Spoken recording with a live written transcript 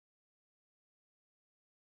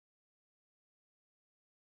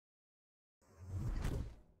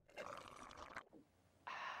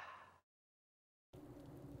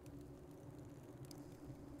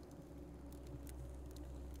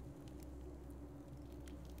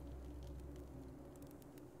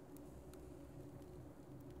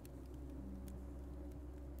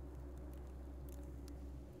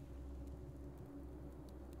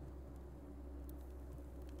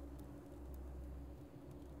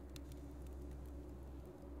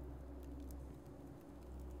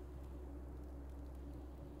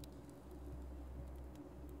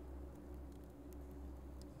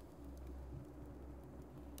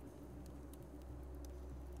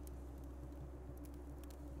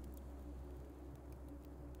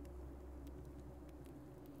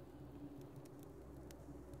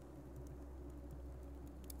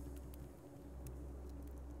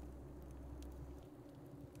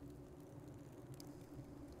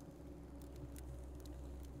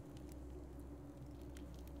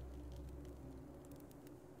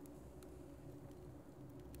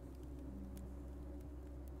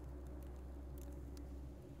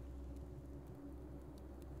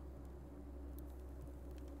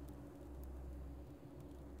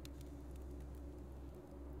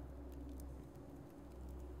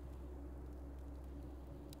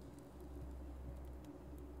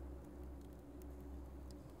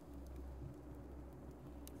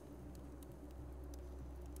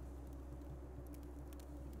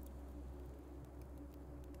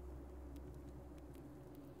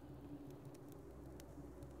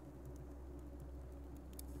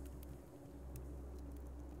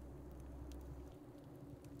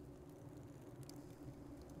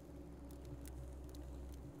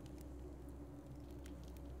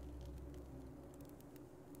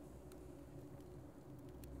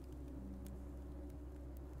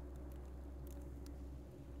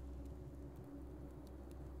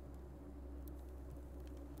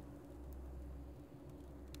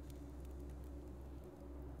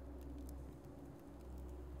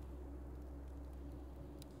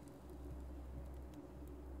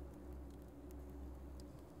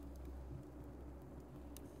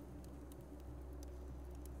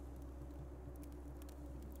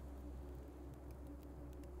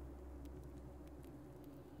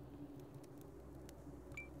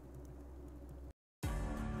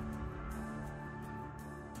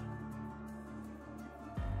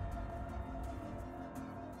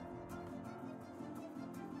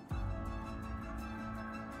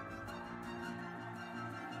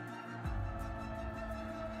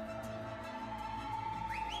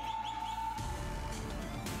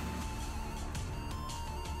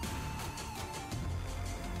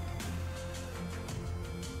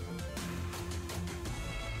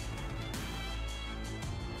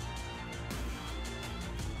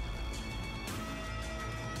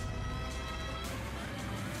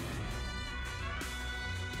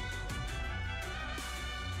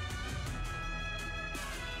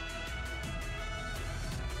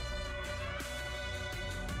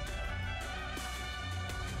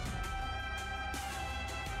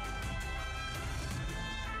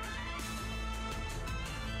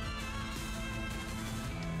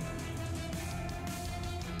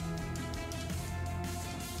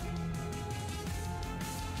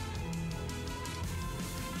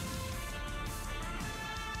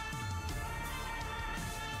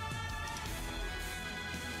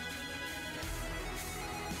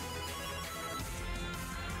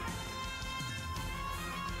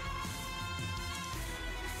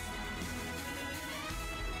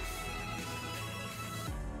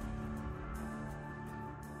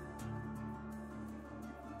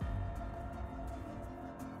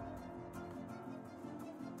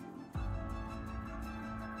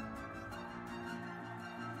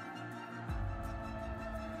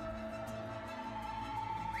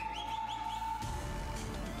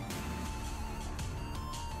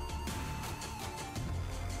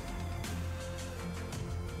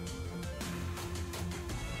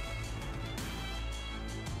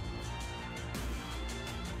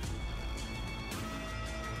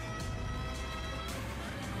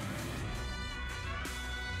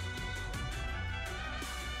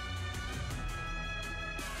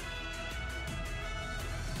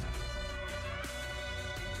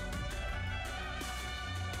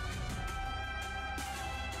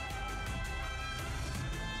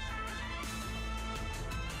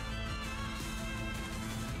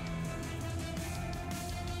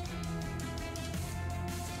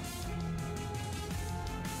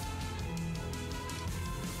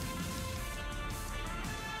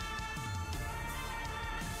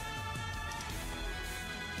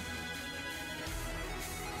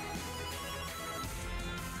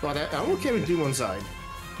But I'm okay with doing one side.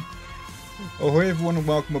 Ahoy everyone and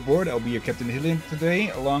welcome aboard. I'll be your Captain Hillyan today,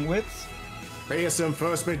 along with... PSM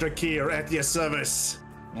First Major Kier at your service.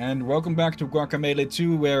 And welcome back to Guacamelee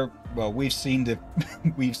 2, where, well, we've seen the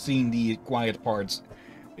quiet parts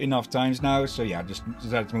enough times now, so yeah, just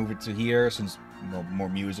decided to move it to here, since more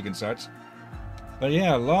music and such. But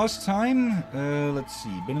yeah, last time, let's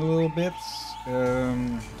see, been a little bit,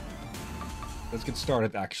 let's get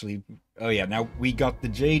started actually. Oh yeah, now we got the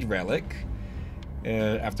Jade Relic,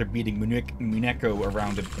 after beating Muneko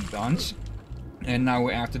around a bunch, and now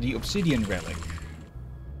we're after the Obsidian Relic.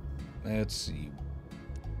 Let's see.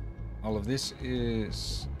 All of this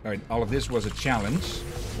is... Alright, all of this was a challenge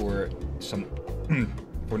for some...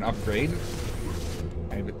 for an upgrade.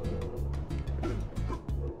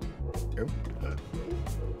 Oh.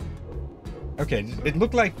 Okay, it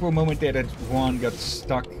looked like for a moment there that Juan got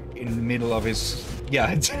stuck in the middle of his... Yeah,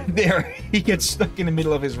 it's there. He gets stuck in the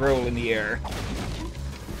middle of his roll in the air.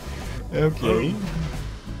 Okay.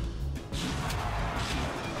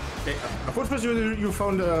 I thought you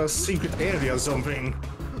found a secret area or something.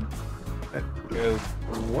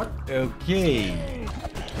 What? Okay.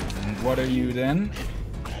 And what are you then?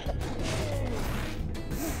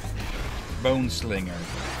 Bone Slinger.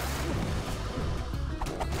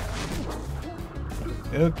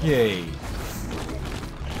 Okay.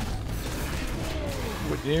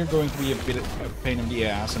 They're going to be a bit of a pain in the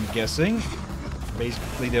ass, I'm guessing.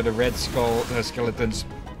 Basically, they're the red skull skeletons,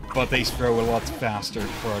 but they throw a lot faster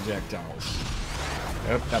projectiles.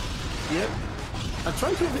 Yep. Yeah. I'm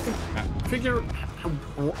trying to figure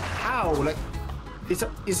how, like, is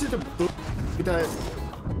it a book with a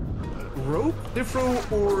rope they throw,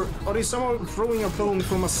 or are they somehow throwing a bone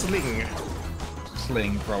from a sling?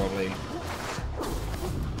 Sling, probably.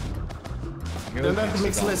 Then that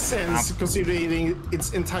makes less sense, considering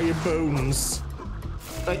its entire bones.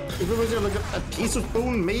 Like, if it was like a piece of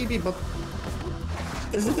bone, maybe, but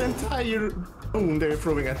is it the entire bone they're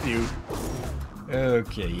throwing at you?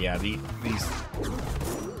 Okay, yeah, these...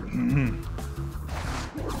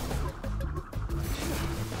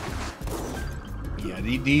 Yeah,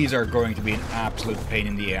 these are going to be an absolute pain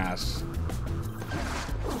in the ass.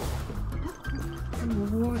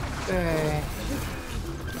 What the...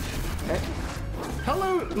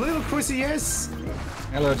 Hello, little Chrissy, yes?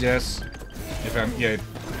 Hello, Jess. If I'm... Yeah,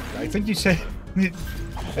 I think you said...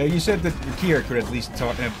 you said that Kier could at least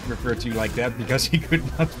refer to you like that, because he could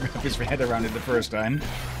not wrap his head around it the first time.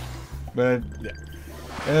 But,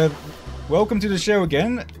 yeah. Welcome to the show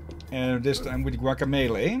again. This time with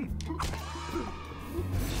Guacamelee.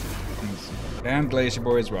 And Glacier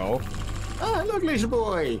Boy as well. Ah, hello, Glacier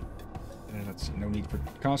Boy! Let's see, no need for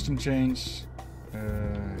costume change.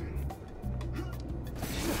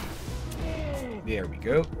 There we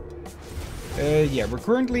go. Yeah, we're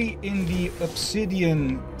currently in the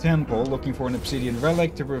Obsidian Temple, looking for an Obsidian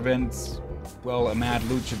Relic to prevent, well, a mad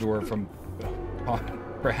luchador from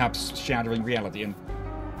perhaps shattering reality. And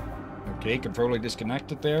okay, controller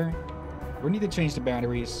disconnected there. We need to change the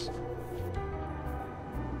batteries.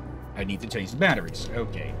 I need to change the batteries.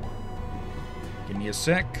 Okay. Give me a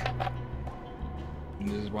sec. And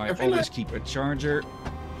this is why I always keep a charger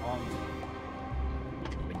on.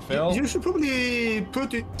 You should probably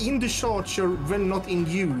put it in the charger when not in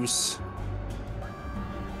use.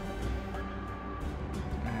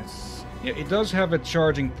 Yeah, it does have a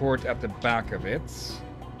charging port at the back of it.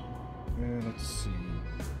 Let's see.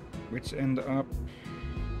 Which end up?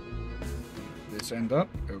 This end up.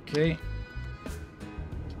 Okay.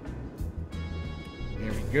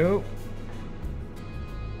 There we go.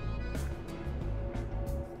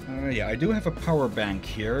 Yeah, I do have a power bank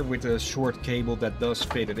here with a short cable that does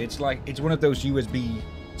fit it. It's like, it's one of those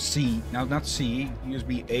USB-C, now not C,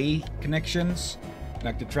 USB-A connections,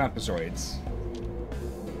 like the trapezoids.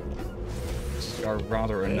 These are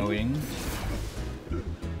rather annoying.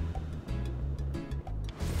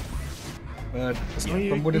 But yeah,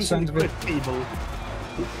 from what it sounds of it... Cable.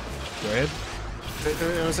 Go ahead.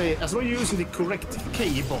 I was saying, as long as you're using the correct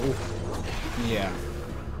cable. Yeah.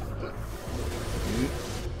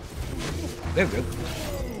 There we go.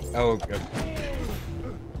 Oh, okay.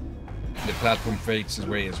 The platform fades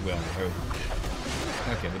away as well. Oh.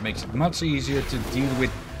 Okay, that makes it much easier to deal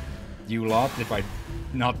with you lot if I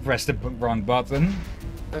not press the wrong button.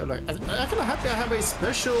 I'm kind of happy I have a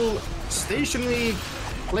special stationary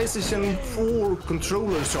PlayStation 4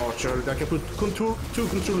 controller charger that I can put two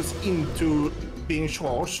controllers into being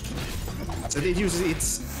charged. So it uses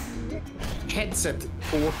its headset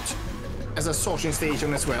port as a charging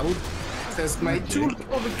station as well. There's my two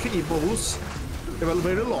other cables they were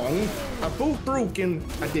very long, are both broken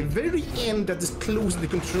at the very end that is close to the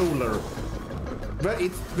controller. Where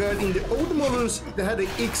in the old models, they had an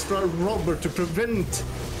extra rubber to prevent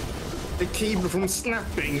the cable from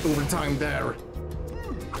snapping over time there.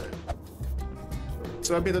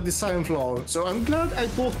 So a bit of design flaw. So I'm glad I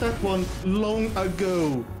bought that one long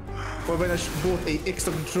ago. For when I bought a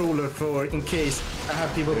extra controller for in case I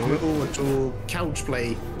have people coming over to couch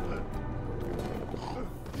play.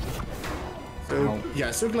 So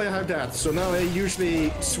yeah, so glad I have that. So now I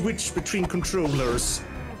usually switch between controllers.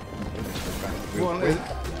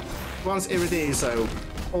 Once every day, so.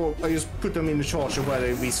 Or I just put them in the charger while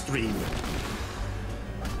we stream.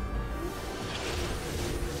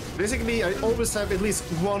 Basically, I always have at least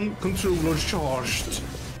one controller charged.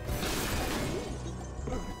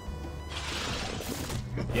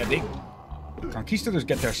 Yeah, they Conquistadors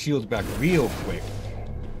get their shields back real quick.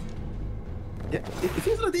 Yeah, it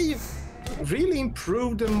feels like they really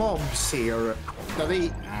improved the mobs here. That they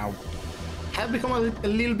have become a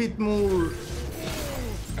little bit more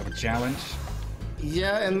of a challenge.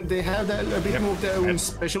 Yeah, and they have a bit more of their own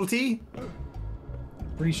specialty.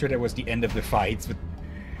 Pretty sure that was the end of the fights, but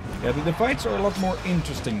yeah, the fights are a lot more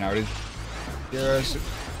interesting now. There's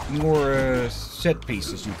more set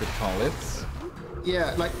pieces, you could call it.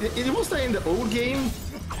 Yeah, like it was there in the old game,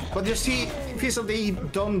 but you see, it feels like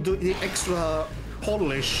they've done the extra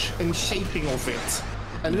polish and shaping of it.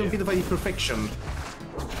 A little bit of a perfection.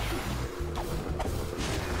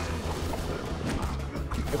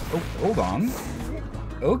 Oh, hold on.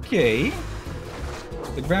 Okay.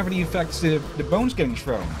 The gravity affects the bones getting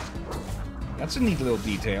thrown. That's a neat little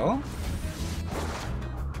detail.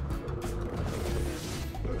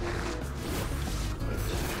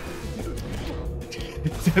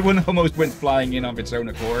 That one almost went flying in of its own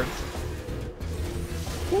accord.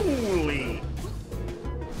 Holy!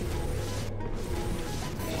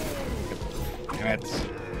 Damn it.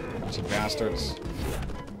 Some bastards.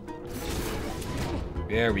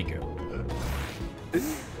 There we go.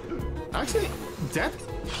 Actually,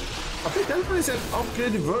 I think that was an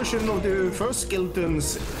upgraded version of the first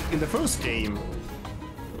skeletons in the first game.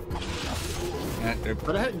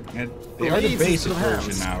 They are the basic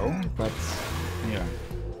version now, but yeah.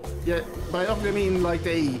 Yeah, by upgrade I mean like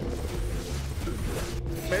they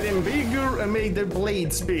made them bigger and made their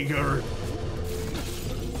blades bigger.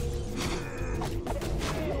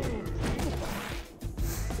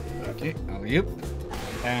 Okay, alley-oop.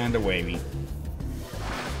 And away we.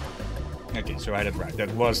 Okay, so I had it right.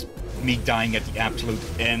 That was me dying at the absolute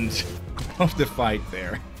end of the fight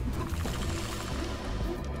there.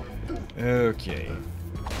 Okay.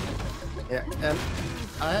 Yeah, and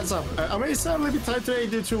I had some. I may sound a little bit tired today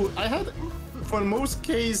due to I had, for most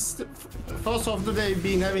case, first of the day,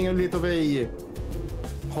 been having a little of a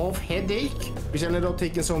half headache, which I ended up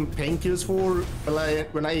taking some painkillers for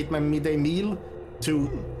when I ate my midday meal to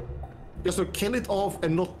just to kill it off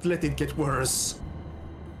and not let it get worse.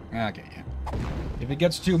 Okay, yeah. If it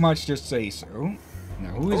gets too much, just say so. Now,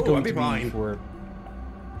 who is going to be for...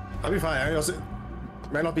 I'll be fine. I also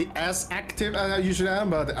may not be as active as I usually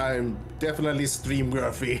am, but I'm definitely stream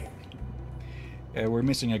worthy. We're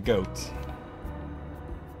missing a goat.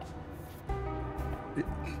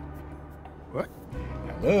 What?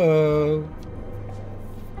 Hello?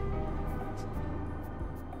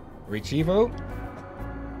 Retrievo?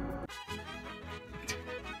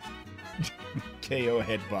 KO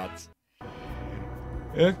headbutts.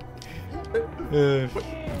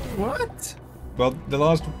 What? Well,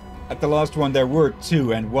 at the last one there were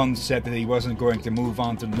two, and one said that he wasn't going to move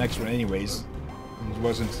on to the next one anyways. It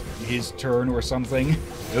wasn't his turn or something.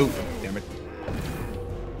 Oh, damn it.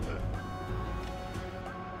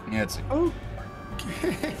 That's it.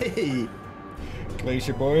 Okay.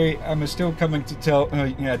 Glacier boy, I'm still coming to tell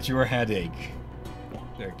at your headache.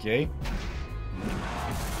 Okay.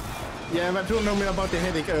 Yeah, but told me about the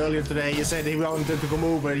headache earlier today. He said he wanted to come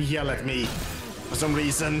over and yell at me for some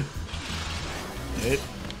reason.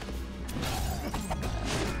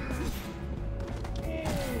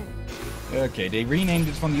 Okay, they renamed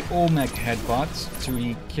it from the Olmec headbutt to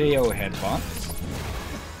the KO headbutt.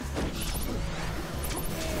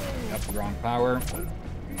 That's the wrong power.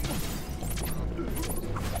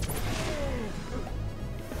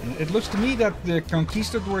 And it looks to me that the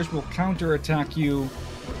Conquistadors will counterattack you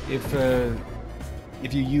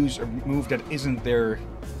if you use a move that isn't their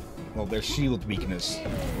shield weakness.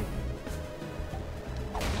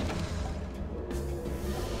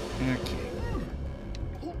 Okay.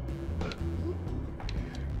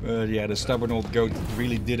 But yeah, the stubborn old goat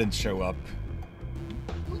really didn't show up.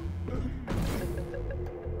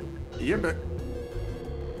 Yeah, but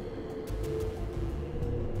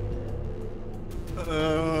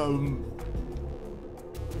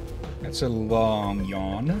That's a long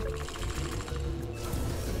yawn.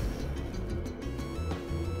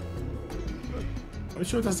 I'm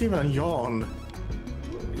sure that's even a yawn.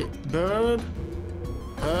 Bird,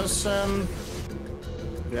 person.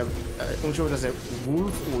 Yeah, I'm sure there's a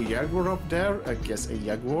wolf or jaguar up there. I guess a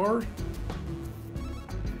jaguar.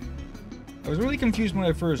 I was really confused when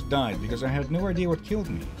I first died because I had no idea what killed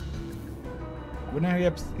me. When I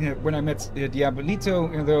met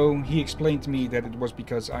Diabolito, though, he explained to me that it was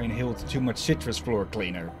because I inhaled too much citrus floor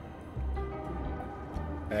cleaner.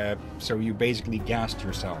 So you basically gassed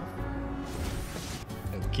yourself.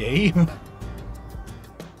 Okay.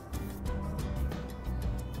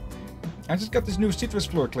 I just got this new citrus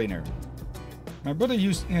floor cleaner. My brother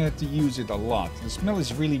used to use it a lot. The smell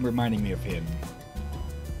is really reminding me of him.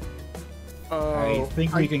 I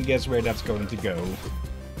think we can guess where that's going to go.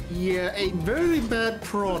 Yeah, a very bad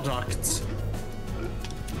product.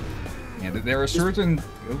 Yeah, there are certain...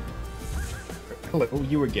 Oh. Hello,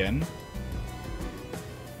 you again.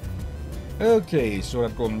 Okay, so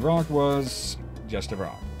that golden rock was just a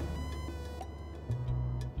rock.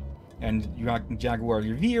 And Jaguar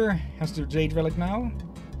Revere has the Jade Relic now?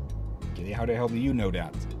 Okay, how the hell do you know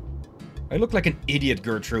that? I look like an idiot,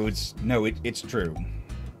 Gertrude. No, it's true.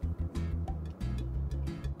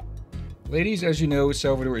 Ladies, as you know,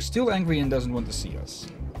 Salvador is still angry and doesn't want to see us.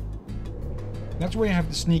 That's why I have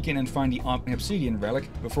to sneak in and find the Obsidian Relic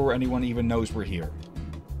before anyone even knows we're here.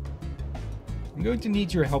 I'm going to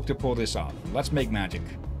need your help to pull this off. Let's make magic.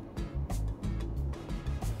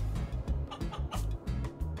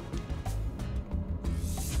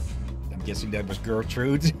 I'm guessing that was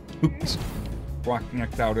Gertrude. Oops. Walking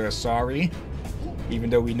out there, sorry. Even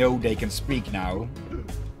though we know they can speak now.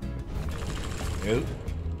 Oh.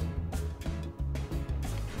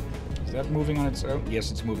 Is that moving on its own?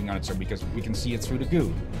 Yes, it's moving on its own because we can see it through the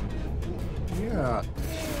goo. Yeah.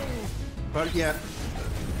 But yeah.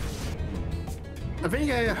 I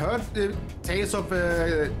think I heard the tales of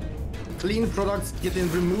clean products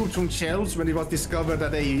getting removed from shelves when it was discovered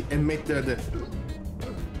that they emitted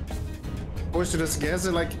poisonous gas.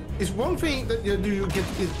 Like, it's one thing that you get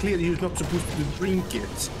it clear you're not supposed to drink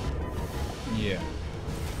it. Yeah.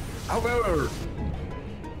 However,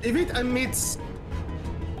 if it emits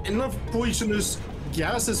enough poisonous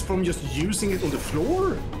gases from just using it on the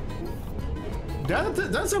floor,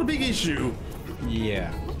 that's a big issue.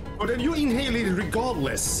 Yeah. But then you inhale it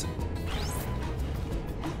regardless.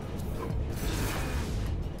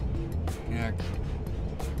 Yeah.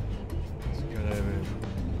 Just gotta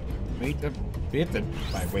wait a bit.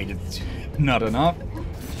 I waited not enough.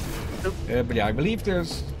 But yeah, I believe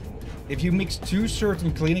there's... If you mix two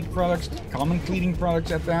certain cleaning products, common cleaning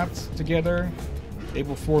products at that, together, they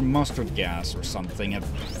will form mustard gas or something.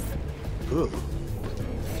 Ugh.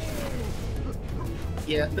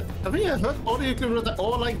 Yeah, I think I heard audio clips that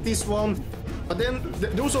are like this one, but then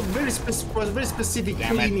those are very specific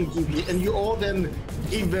cleaning duty, and you are then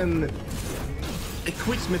given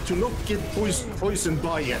equipment to not get poisoned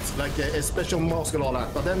by it, like a special mask and all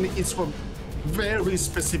that. But then it's for very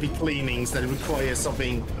specific cleanings that require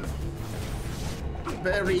something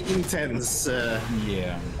very intense.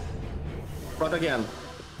 Yeah. But again,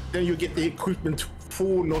 then you get the equipment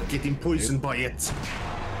for not getting poisoned by it.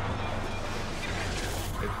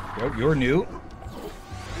 Oh, you're new.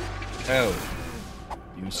 Oh.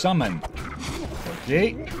 You summoned.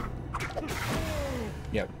 Okay.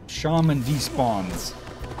 Yeah, Shaman despawns.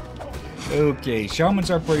 Okay,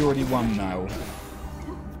 Shaman's our priority 1 now.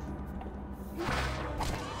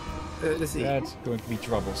 Let's see. That's going to be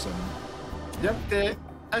troublesome. Yep,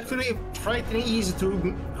 actually frightening easy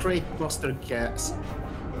to create mustard gas.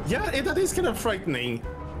 Yeah, that is kind of frightening.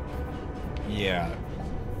 Yeah.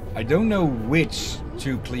 I don't know which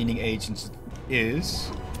 2 cleaning agents it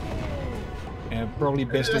is. Probably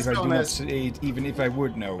best if I do not say it, even if I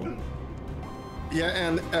would know. Yeah,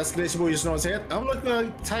 and as Lazyboy just now said, I'm not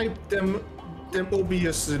gonna type them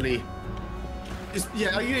obviously.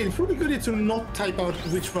 Yeah, I agree. It's pretty good to not type out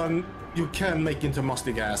which one you can make into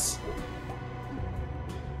mustard gas.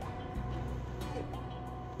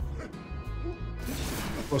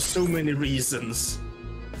 For so many reasons.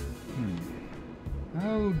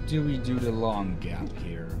 How do we do the long gap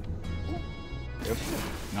here? Yep,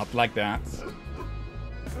 not like that.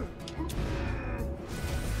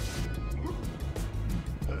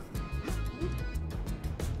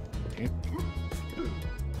 Okay.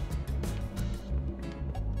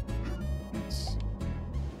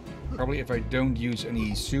 Probably if I don't use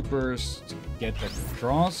any supers to get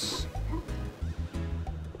across.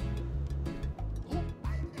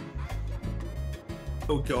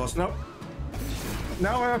 Oh gosh, no.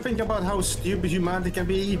 Now I think about how stupid humanity can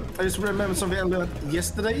be. I just remember something I learned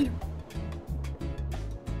yesterday.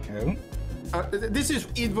 Oh.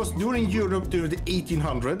 It was during Europe during the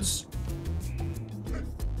 1800s.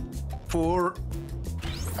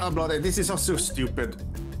 This is so stupid.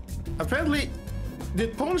 Apparently, the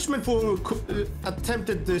punishment for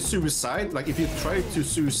attempted suicide, like if you try to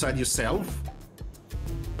suicide yourself,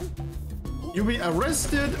 you'll be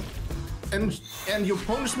arrested, and your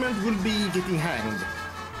punishment will be getting hanged.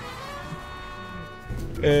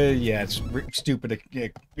 Yeah, it's stupid.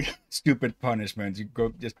 Stupid punishment. You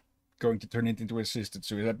just going to turn it into assisted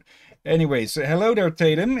suicide. Anyways, hello there,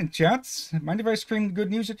 Tatum in chat. Mind if I scream good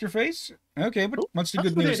news at your face? Okay, but what's the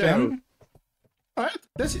good news then? All right,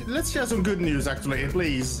 let's share some good news, actually,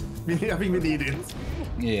 please. I think we need it.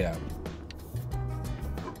 Yeah.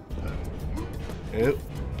 Oh.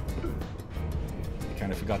 I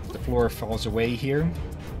kind of forgot that the floor falls away here.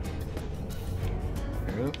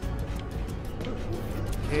 Oh.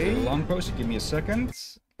 Okay. Long post, give me a second.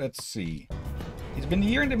 Let's see. It's been a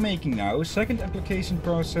year in the making now, second application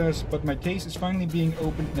process, but my case is finally being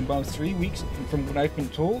opened in about 3 weeks, and from what I've been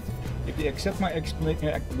told, if they accept my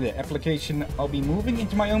application, I'll be moving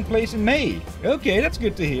into my own place in May. Okay, that's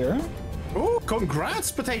good to hear. Oh,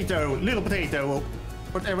 congrats, potato, little potato,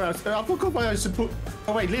 whatever else. I forgot what I suppose.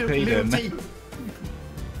 Oh wait, little potato.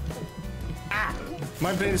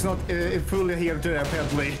 My brain is not fully here today,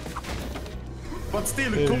 apparently. But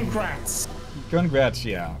still, congrats. Congrats,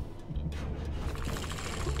 yeah.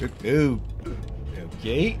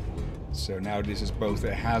 Okay, so now this is both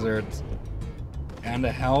a hazard and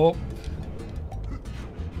a help.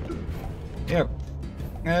 Yeah,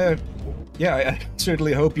 I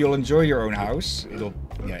certainly hope you'll enjoy your own house. It'll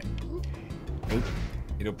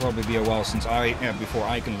probably be a while since before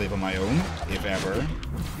I can live on my own, if ever.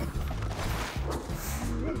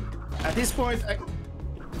 At this point,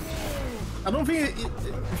 I don't think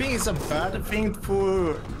it's a bad thing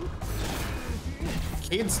for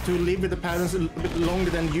kids to live with the parents a bit longer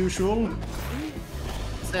than usual,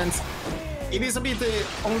 since it is a bit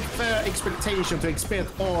unfair expectation to expect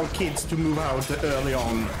all kids to move out early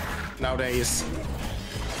on nowadays.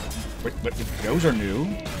 But those are new.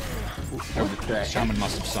 The shaman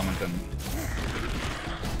must have summoned them.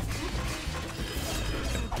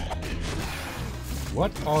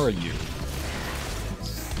 What are you?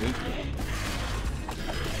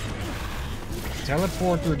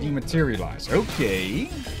 Teleporter dematerialize. Okay.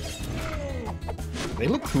 They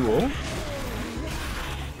look cool.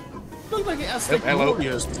 Look like Aztec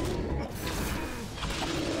warriors.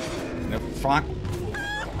 No, fuck.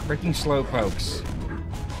 Freaking slowpokes.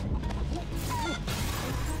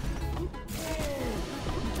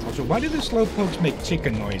 Also, why do the slowpokes make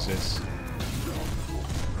chicken noises?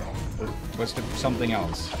 What's something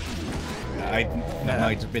else? That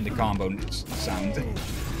might have been the combo sound.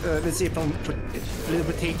 Let's see, from little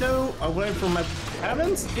potato away from my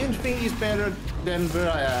parents. Anything is better than where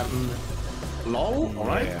I am. Lol,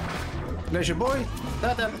 alright. Yeah. Leisure boy,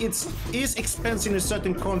 that is expensive in a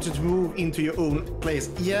certain country to move into your own place.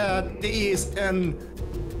 Yeah, there is, and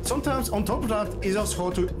sometimes on top of that, it's also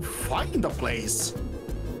hard to find a place.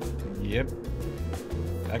 Yep.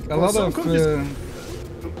 Like a lot of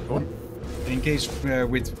in case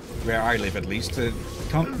with where I live at least,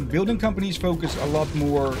 building companies focus a lot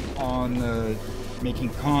more on making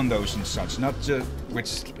condos and such, not just,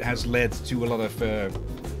 which has led to a lot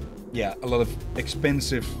of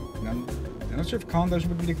expensive. I'm not sure if condos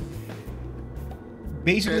would be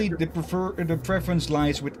basically the preference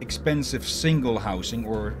lies with expensive single housing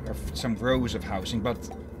or some rows of housing, but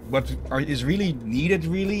what is really needed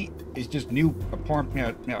is just new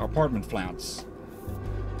apartment flats.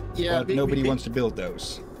 Yeah, but nobody wants to build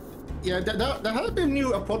those. Yeah, there have been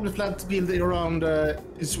new apartment flats built around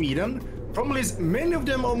Sweden. Problem is, many of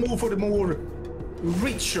them are more for the more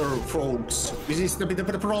richer folks. This is the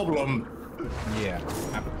problem. Yeah.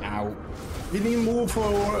 Ow. We need more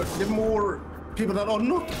for the more people that are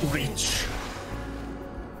not rich.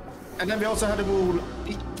 And then we also had the more...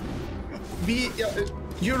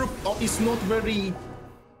 Europe is not very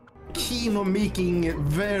keen on making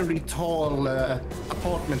very tall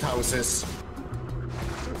apartment houses.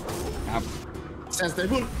 Since they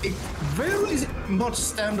will very much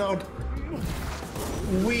stand out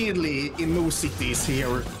weirdly in most cities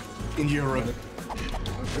here in Europe.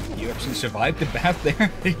 You actually survived the bath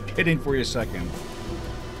there? Get in for a second.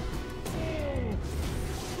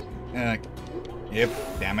 Yep,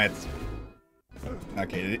 damn it.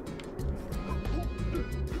 Okay.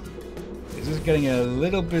 This is getting a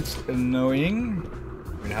little bit annoying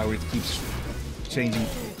with how it keeps changing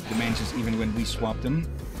dimensions even when we swap them.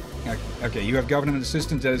 Okay, you have government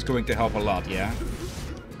assistance that is going to help a lot, yeah?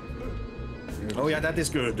 Oh yeah, that is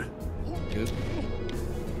good. Good.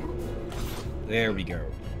 There we go.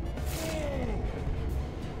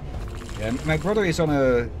 Yeah, my brother is on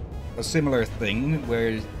a similar thing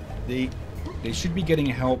where they should be getting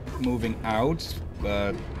help moving out,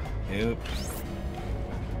 but yep.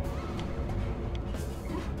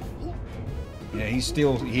 Yeah, he's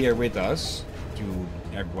still here with us, to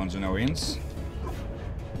everyone's annoyance.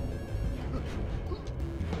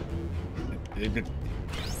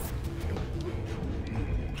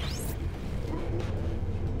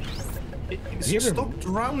 Stop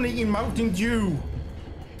drowning in Mountain Dew!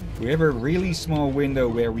 We have a really small window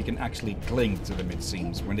where we can actually cling to them, it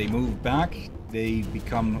seems. When they move back, they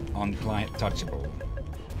become untouchable.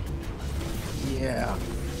 Yeah.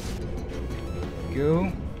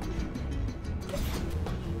 Go.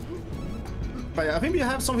 But I think we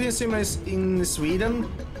have something similar in Sweden.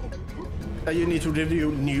 You need to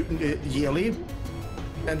review yearly.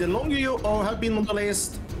 And the longer you have been on the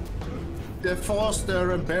list, the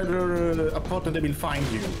faster and better apartment they will find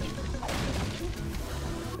you.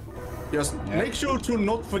 Just make sure to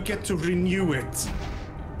not forget to renew it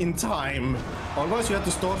in time. Otherwise you have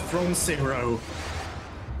to start from zero.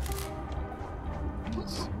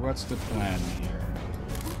 What's the plan here?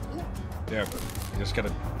 Yeah, just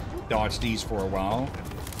gotta dodge these for a while.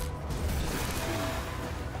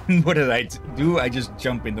 What did I do? I just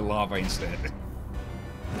jump into lava instead.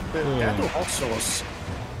 That or hot sauce.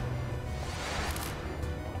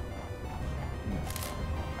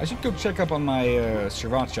 I should go check up on my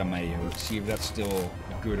sriracha mayo, see if that's still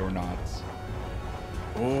good or not.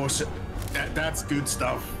 Oh, that's good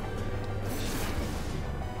stuff.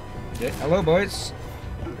 Okay, hello, boys.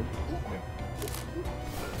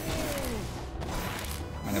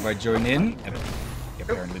 And if I join in?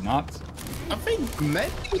 Apparently not. I think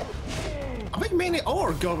many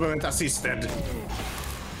are government assisted.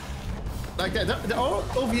 Like there are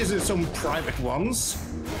obviously some private ones,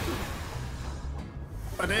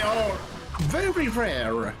 but they are very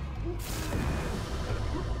rare.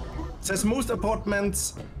 Since most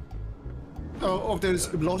apartments of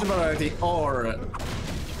this large variety are,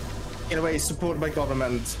 in a way, supported by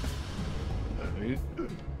government.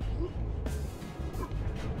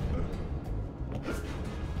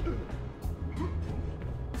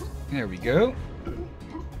 There we go.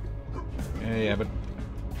 Yeah, but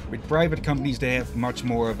with private companies, they have much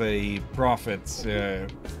more of a profit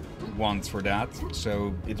want for that.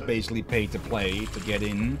 So it's basically pay to play to get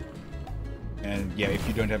in. And yeah, if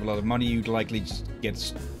you don't have a lot of money, you'd likely just get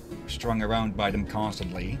strung around by them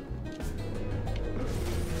constantly.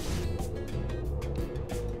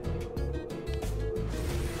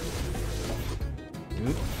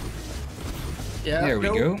 Oop. Yeah, there we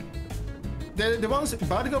go. The ones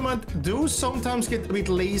by the government do sometimes get a bit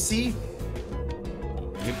lazy.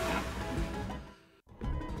 Yep.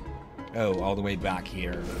 Oh, all the way back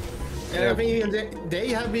here. I think they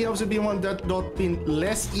have also been one that not been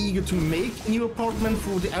less eager to make new apartment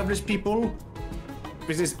for the average people,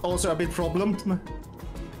 which is also a big problem.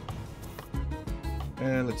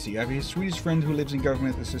 Let's see. I have a Swedish friend who lives in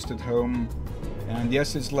government-assisted home. And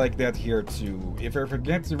yes, it's like that here too. If I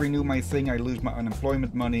forget to renew my thing, I lose my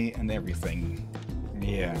unemployment money and everything.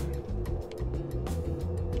 Yeah.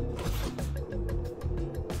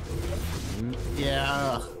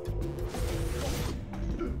 Yeah.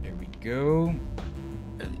 There we go.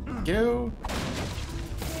 Go.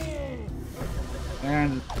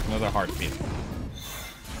 And another heartbeat.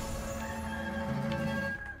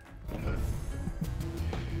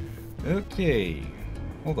 Okay.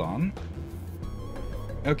 Hold on.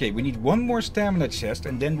 Okay, we need one more stamina chest,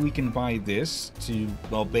 and then we can buy this to,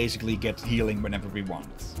 well, basically get healing whenever we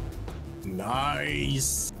want.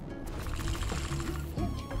 Nice.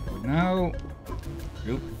 Now...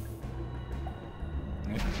 Oop.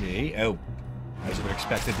 Okay, oh. I should have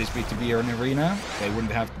expected this to be an arena. They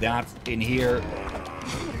wouldn't have that in here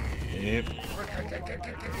if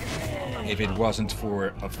it wasn't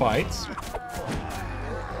for a fight.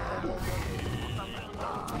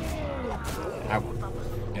 Ow.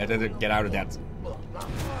 Yeah, get out of that.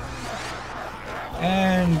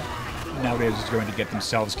 And now they're just going to get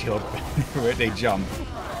themselves killed where they jump.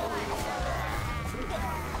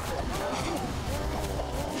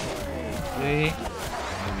 Okay,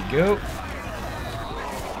 there we go.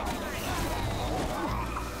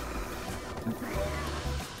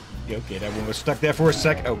 Okay, that one was stuck there for a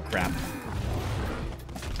sec. Oh, crap.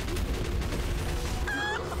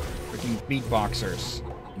 Freaking beatboxers.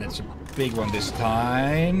 That's a big one this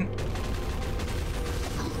time.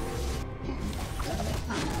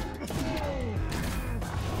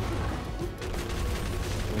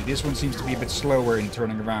 Only this one seems to be a bit slower in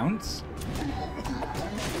turning around.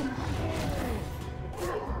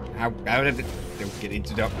 How did it... Don't get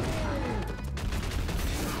into the...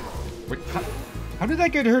 Wait, how did I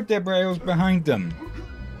get hurt there, but I was behind them?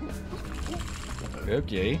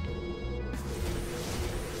 Okay.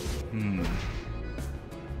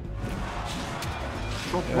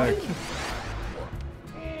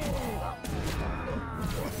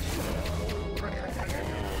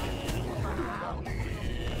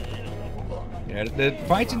 Yeah, the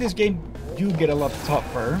fights in this game do get a lot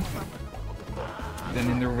tougher than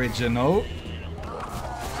in the original.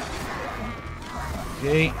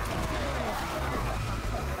 Okay.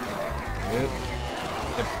 Yep.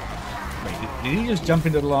 Wait, did he just jump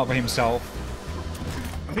into the lava himself?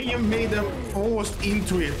 I think you made them forced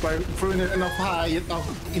into it by throwing it enough high up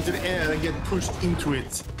into the air and get pushed into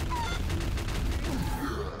it.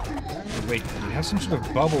 Wait, you have some sort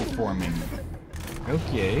of bubble forming.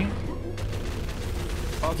 Okay.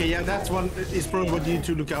 Okay, yeah, that's one is probably what you need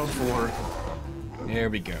to look out for. There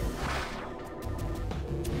we go.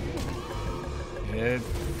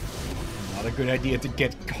 Not a good idea to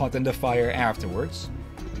get caught in the fire afterwards.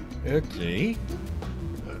 Okay.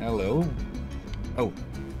 Hello. Oh.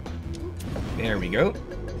 There we go.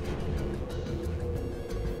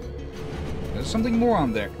 There's something more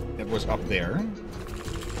on there that was up there.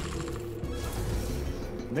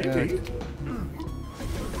 Maybe.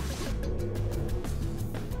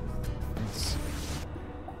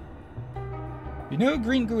 You know,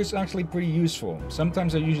 green goo is actually pretty useful.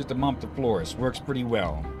 Sometimes I use it to mop the floors. Works pretty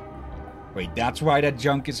well. Wait, that's why that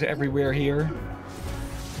junk is everywhere here?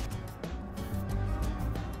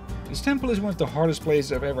 This temple is one of the hardest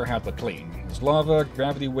places I've ever had to clean. There's lava,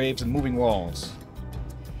 gravity waves, and moving walls.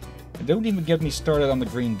 And don't even get me started on the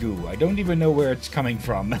green goo. I don't even know where it's coming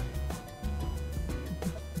from.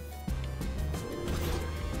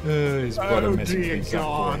 His brother messing things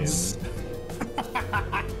up for him.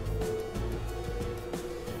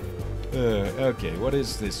 Okay, what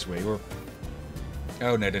is this way?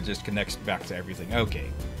 Oh no, that just connects back to everything. Okay.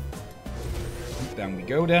 Down we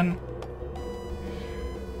go then.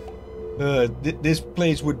 This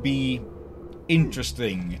place would be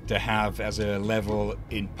interesting to have as a level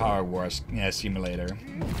in Power Wars Simulator.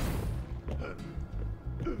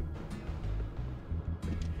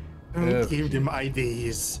 Don't give them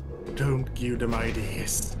ideas. Don't give them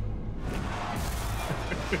ideas.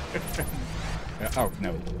 Oh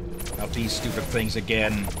no, not these stupid things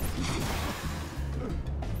again.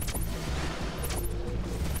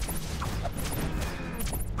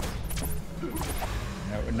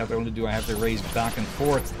 Now, not only do I have to race back and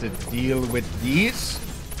forth to deal with these,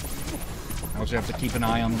 I also have to keep an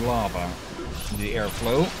eye on the lava, the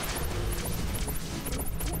airflow.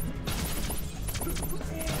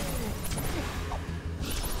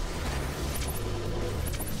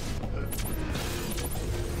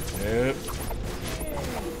 Yep.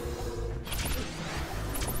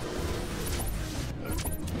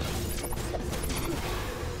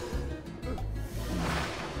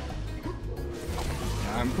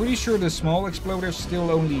 I'm pretty sure the small exploders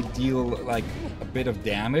still only deal like a bit of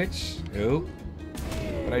damage. Oh.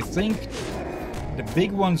 But I think the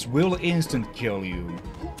big ones will instant kill you.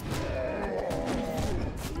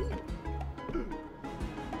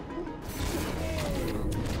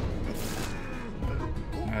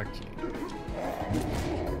 Okay.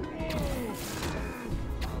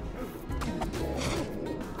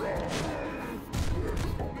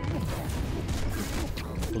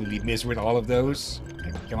 Completely missed with all of those.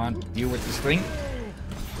 Come on, deal with this thing.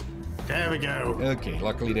 There we go. Okay,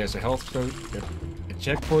 luckily there's a health code, a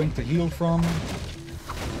checkpoint to heal from.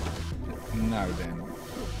 Now then.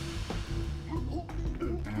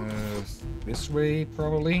 This way,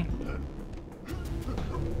 probably.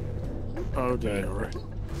 Oh dear.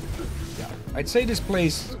 Yeah, I'd say this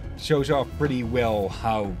place shows off pretty well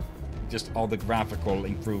how just all the graphical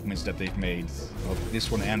improvements that they've made of this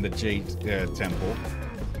one and the Jade Temple.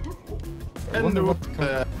 I And wonder the what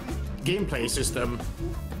gameplay system.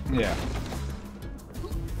 Yeah.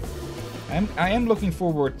 I am looking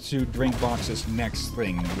forward to Drinkbox's next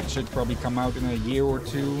thing, which should probably come out in a year or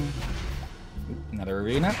two. Another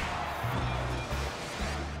arena.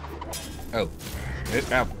 Oh.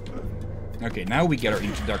 Ow. Okay, now we get our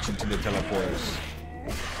introduction to the teleporters.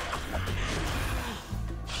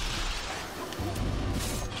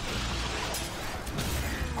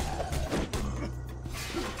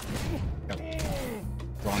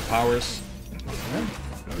 Drawing powers.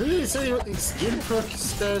 Really say skill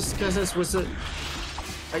perks was a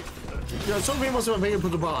like, you know, something was available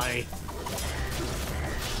to buy.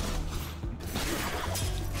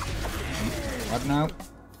 What now?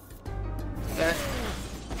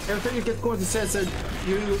 every time you get coins, it says that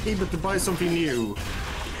you're able to buy something new.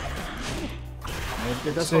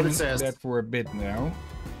 Yeah, that's what it says. That for a bit now.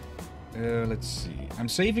 Let's see. I'm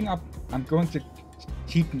saving up. I'm going to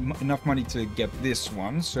keep enough money to get this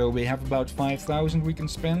one. So we have about 5,000 we can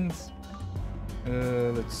spend.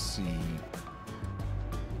 Let's see.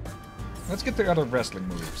 Let's get the other wrestling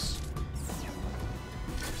moves.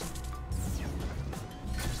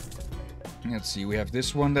 Let's see. We have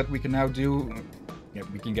this one that we can now do. Yeah,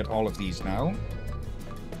 we can get all of these now.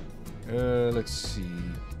 Let's see.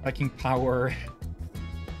 Viking power.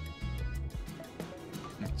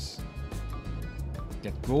 Let's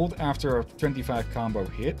get gold after a 25 combo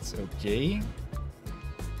hit. Okay.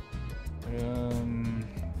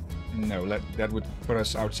 No, that would put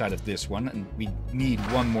us outside of this one, and we need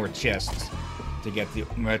one more chest to get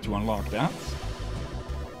to unlock that.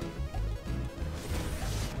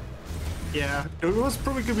 Yeah, it was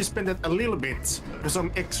probably good we spend it a little bit for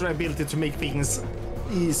some extra ability to make things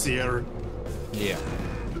easier. Yeah.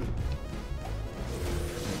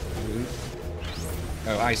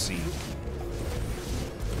 Oh, I see.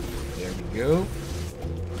 There we go.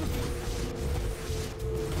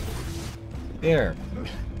 There.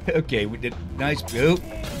 Okay, we did nice. Oh.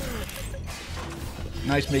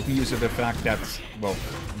 Nice making use of the fact that, well,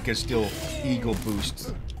 you can still eagle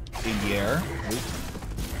boost in the air.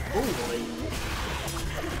 Oh.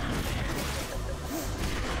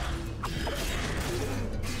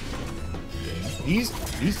 These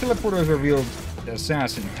teleporters are real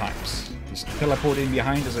assassin types. Just teleport in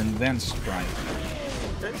behind us and then strike.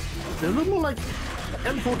 They look more like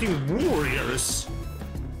M14 warriors.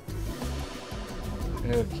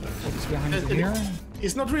 Okay, what's behind here?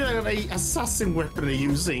 It's not really an assassin weapon they're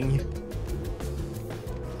using.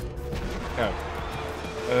 Oh.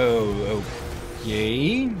 Oh,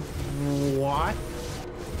 okay. What?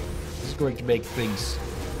 This is going to make things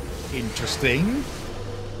interesting.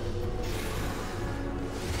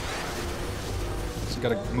 Just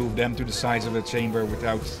gotta move them to the sides of the chamber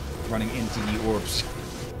without running into the orbs.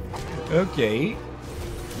 Okay.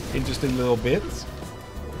 Interesting little bit.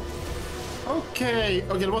 Okay,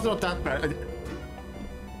 it was not that bad.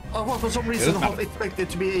 Oh, for some reason I expected it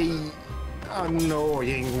to be a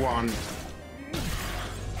annoying one.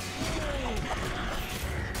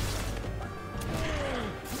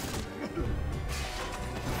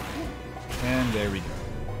 And there we go.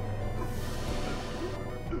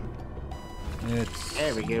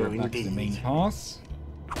 There we go, back to the main path.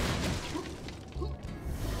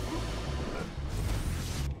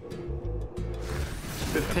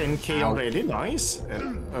 The 10k already, nice.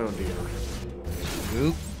 Oh dear.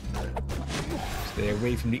 Oop. Stay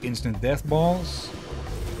away from the instant death balls.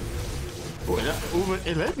 Oh, over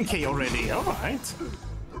 11k already, alright.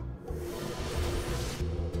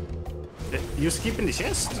 You skipping the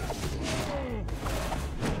chest?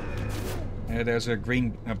 There's a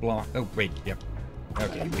green block. Oh, wait, yep.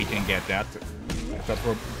 Okay, we can get that. I thought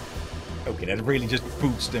we're... Okay, that really just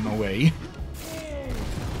boots them away.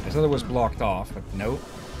 I thought it was blocked off, but no.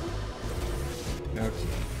 Okay.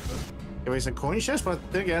 There is a coin chest, but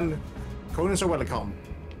then again, coins are welcome.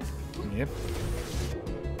 Yep.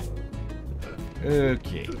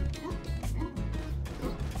 Okay.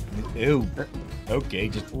 Oh. Okay,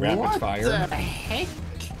 just rapid fire. What the heck?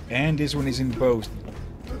 And this one is in both.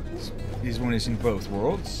 This one is in both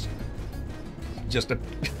worlds. Just a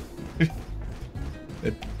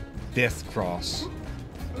a death cross.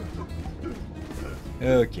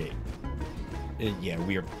 Okay. Yeah,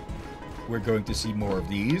 we're going to see more of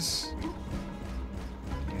these.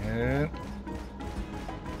 Yeah.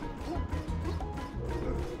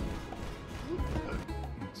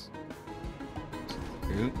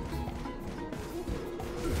 Good.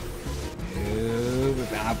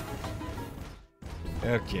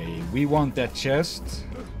 Okay, we want that chest.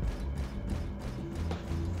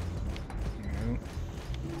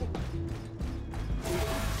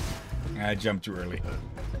 I jumped too early.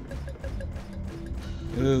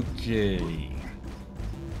 Okay.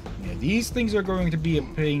 Yeah, these things are going to be a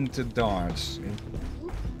pain to dodge.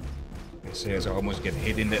 It says I almost get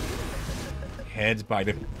hit in the head by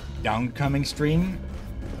the downcoming stream.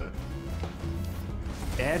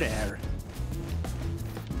 There.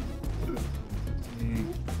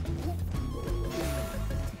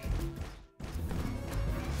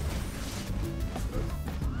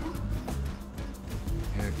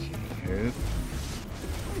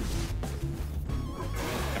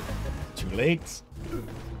 Late.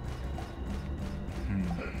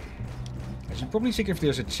 I should probably check if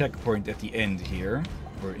there's a checkpoint at the end here,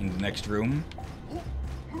 or in the next room.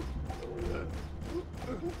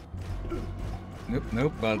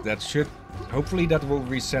 Nope, but that should... Hopefully that will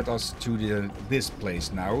reset us to this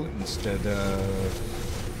place now, instead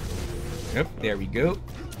of... Yep, there we go.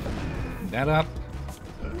 That up.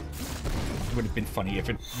 Would have been funny if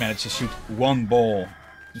it managed to shoot one ball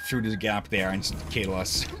through the gap there and kill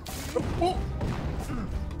us. Oh.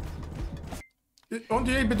 Aren't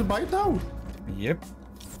you able to bite now? Yep.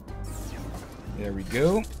 There we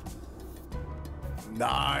go.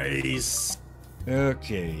 Nice.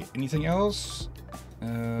 Okay, anything else?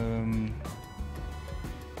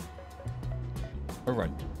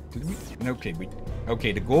 Alright. Did we? Okay,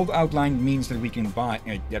 okay, the gold outline means that we can buy,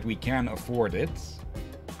 that we can afford it.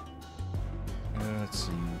 Let's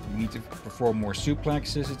see. We need to perform more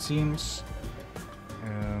suplexes, it seems.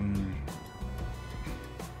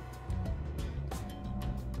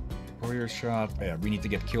 Warrior shot. Yeah, we need to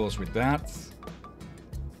get kills with that.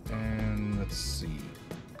 And let's see.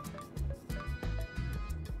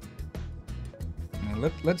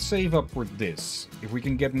 Let's save up for this. If we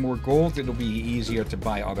can get more gold, it'll be easier to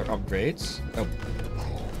buy other upgrades. Oh.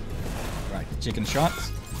 Right, chicken shot.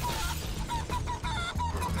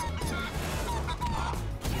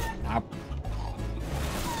 Up.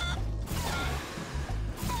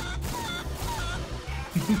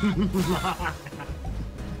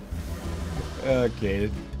 Okay.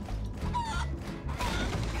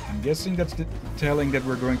 I'm guessing that's telling that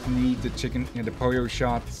we're going to need the chicken and the pollo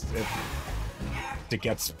shots to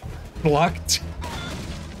get blocked.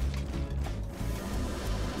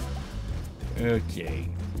 Okay.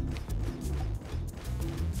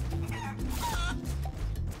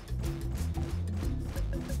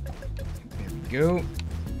 There we go.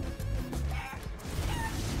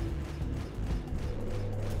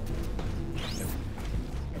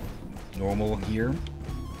 Normal here.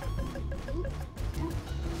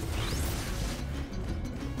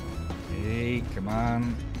 Hey, come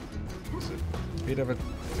on. It's a bit of a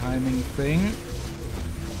timing thing.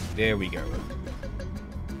 There we go.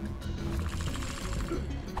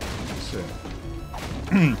 So.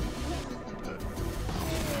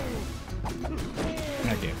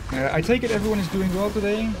 Okay. I take it everyone is doing well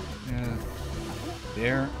today.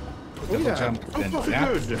 There. Double jump. Then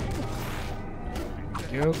that.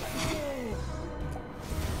 There we go.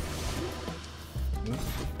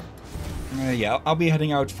 Yeah, I'll be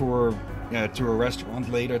heading out for to a restaurant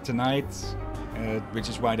later tonight, which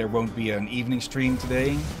is why there won't be an evening stream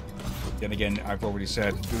today. Then again, I've already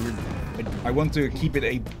said I want to keep it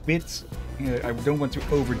a bit. I don't want to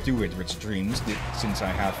overdo it with streams since I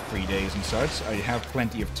have 3 days and such. I have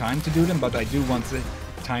plenty of time to do them, but I do want the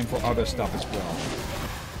time for other stuff as well.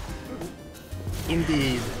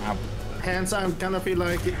 Indeed. Hence, I kind of feel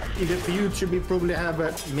like in the future we probably have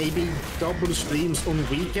maybe double streams on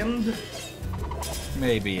weekend.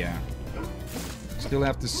 Maybe, yeah. Still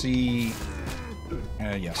have to see.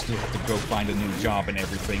 Yeah, still have to go find a new job and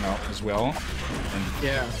everything up as well, and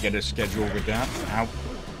get a schedule with that. Ow.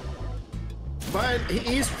 But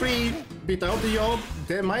he is free without the job.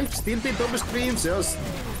 There might still be double streams. Just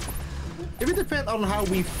it will depend on how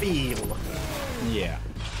we feel. Yeah.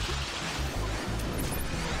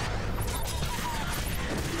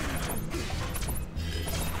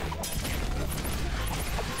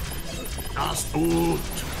 Das gut.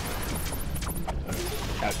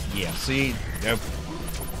 Yeah, see? Yep.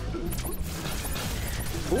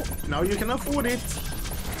 Oh, now you can afford it.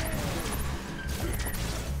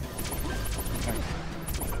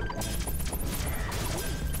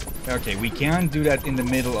 Okay, we can do that in the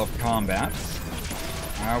middle of combat.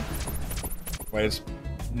 But it's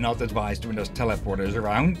not advised when there's teleporters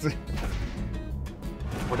around.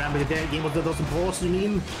 What happened to that game of the doesn't pause, you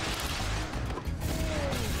mean?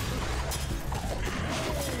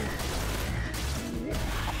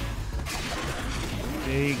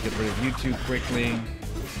 Okay, get rid of you two quickly.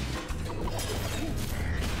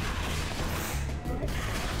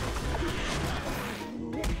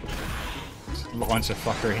 Just launch a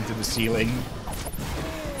fucker into the ceiling.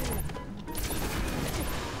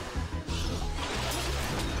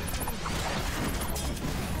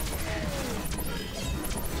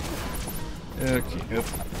 Okay, nope.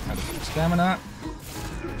 Out of stamina.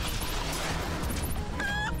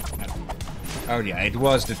 Oh yeah, it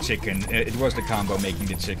was the chicken. It was the combo making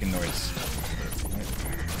the chicken noise.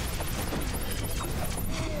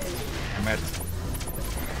 I'm at...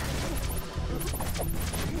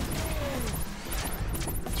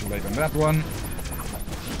 Too late on that one.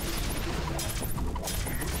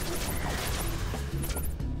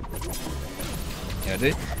 Yeah,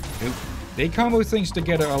 they combo things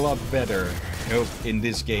together a lot better, in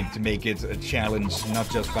this game to make it a challenge not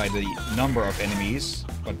just by the number of enemies,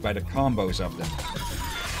 but by the combos of them.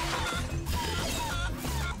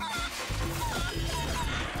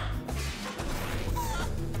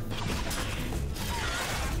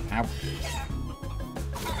 Ow.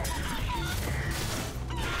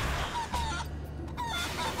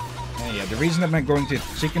 Yeah, the reason I'm not going to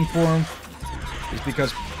chicken form is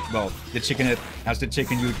because, well, the chicken has the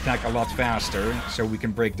chicken you attack a lot faster, so we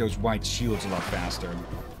can break those white shields a lot faster.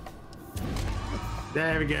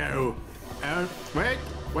 There we go. Wait.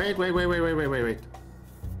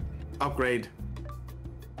 Upgrade.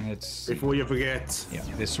 Let's before you forget. Yeah,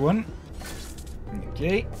 this one.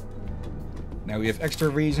 Okay. Now we have extra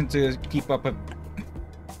reason to keep up a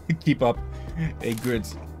good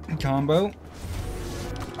combo.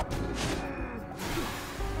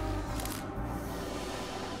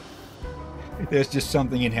 There's just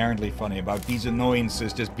something inherently funny about these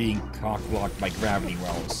annoyances just being cock-blocked by gravity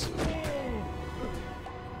wells.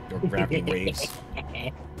 Or gravity waves.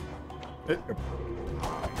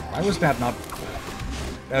 Why was that not...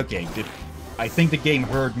 Okay, I think the game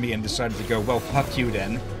heard me and decided to go, well, fuck you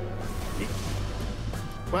then.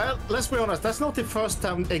 Well, let's be honest, that's not the first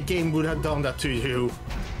time a game would have done that to you.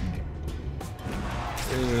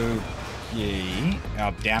 Okay.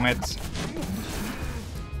 Oh, damn it.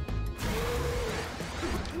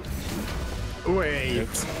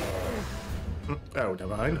 Wait. Oh,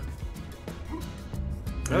 never mind.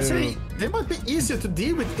 I'll say, they might be easier to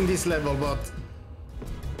deal with in this level, but...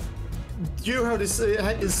 You have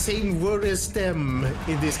this same word as them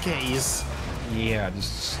in this case. Yeah,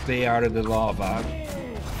 just stay out of the lava.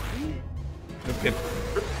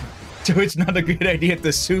 So it's not a good idea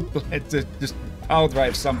to to just power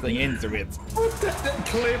drive something into it. What that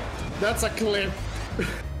clip? That's a clip.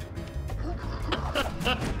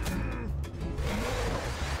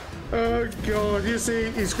 Oh god, you see,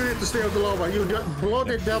 it's good to stay on the lava. You just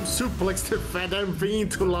bloody damn suplex the feather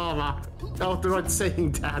into lava. Outright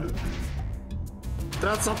saying that.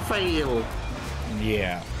 That's a fail.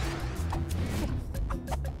 Yeah.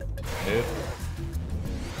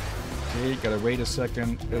 Okay, gotta wait a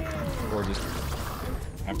second. Or just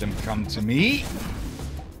have them come to me.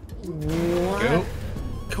 What? Go.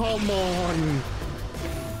 Come on.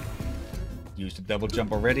 Use the double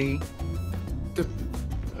jump already. The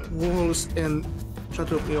walls and try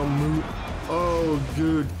to move. Oh,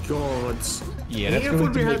 good gods. Yeah, that's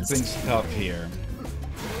going to make things tough here.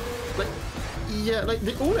 Like, yeah, like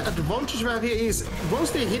the only advantage we have here is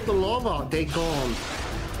once they hit the lava, they're gone.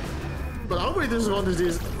 But our disadvantage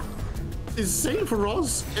is same for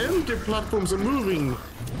us, and the platforms are moving.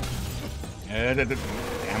 Damn it.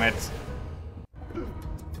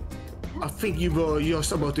 I think you were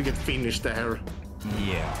just about to get finished there.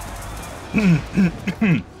 Yeah.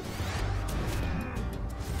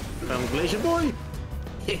 Glacier boy?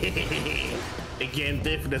 Again,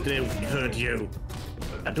 definitely hurt you.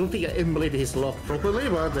 I don't think I emulated his lock properly,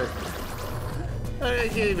 but I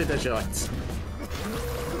gave it a shot.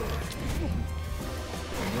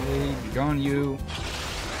 Okay, be gone, you.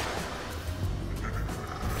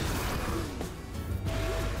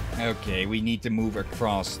 Okay, we need to move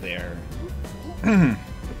across there.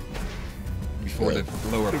 Before the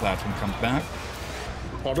lower platform comes back.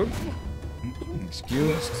 Pardon?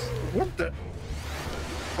 Excused. What the?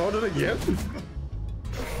 Pardon again? What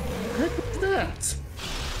the heck is that?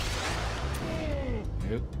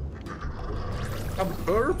 Yep. A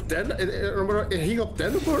burp then? A hiccup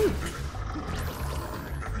then a burp?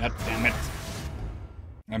 God damn it.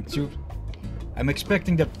 I'm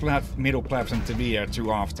expecting that middle platform to be here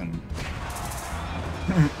too often.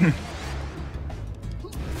 There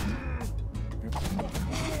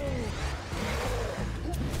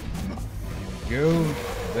we go.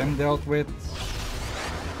 Them dealt with.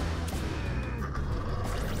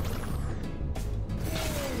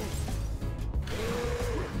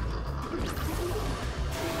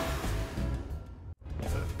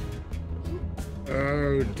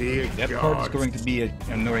 Oh dear God. That part is going to be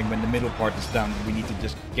annoying when the middle part is down. We need to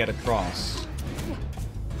just get across.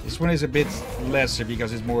 This one is a bit lesser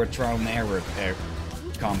because it's more a trial and error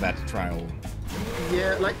combat trial.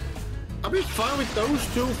 Yeah, like, I'd be fine with those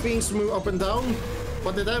two things to move up and down,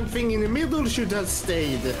 but the damn thing in the middle should have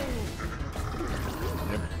stayed. Yep.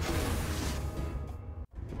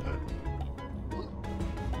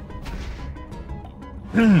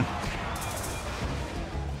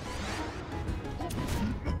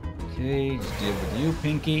 Okay, let's deal with you,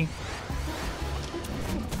 Pinky.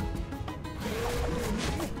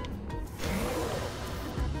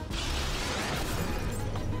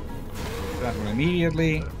 That one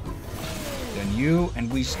immediately. Then you,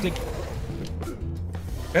 and we stick...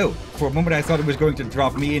 Oh, for a moment I thought it was going to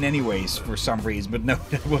drop me in anyways, for some reason, but no,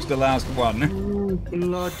 that was the last one. Ooh,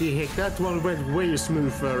 bloody heck, that one went way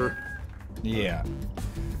smoother. Yeah.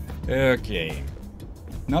 Okay.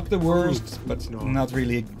 Not the worst, but not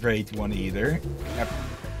really a great one either.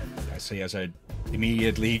 I say as I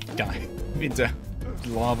immediately dive into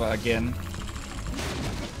lava again.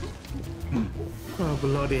 Oh,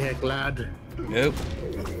 bloody heck, lad. Nope.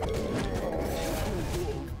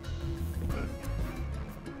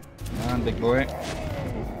 Come on, big boy.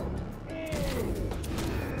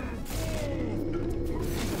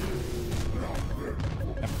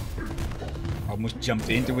 Almost jumped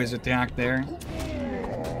into his attack there.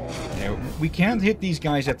 Now, we can't hit these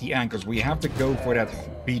guys at the ankles. We have to go for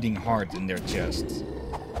that beating heart in their chests.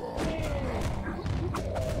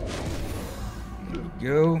 There we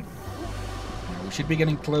go. Now, we should be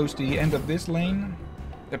getting close to the end of this lane.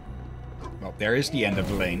 Well, there is the end of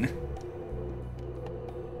the lane.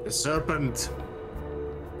 The serpent.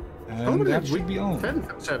 That should be all.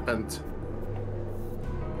 Serpent.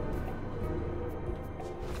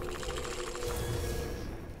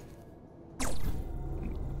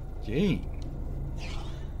 Gee.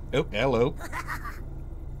 Oh, hello.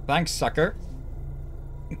 Thanks, sucker.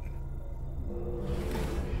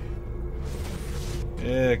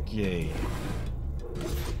 Okay.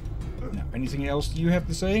 Now, anything else you have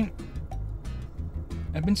to say?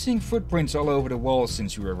 I've been seeing footprints all over the walls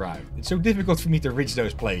since you arrived. It's so difficult for me to reach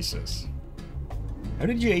those places. How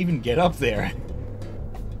did you even get up there?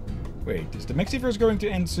 Wait, is the Mexiverse going to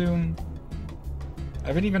end soon? I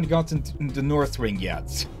haven't even gotten to the North Ring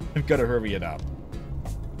yet. I've got to hurry it up.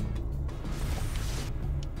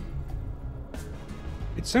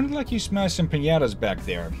 It sounded like you smashed some piñatas back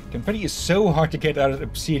there. Confetti is so hard to get out of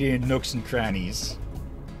obsidian nooks and crannies.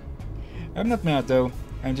 I'm not mad though.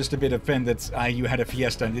 I'm just a bit offended you had a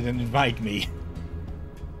fiesta and didn't invite me.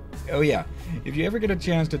 Oh yeah, if you ever get a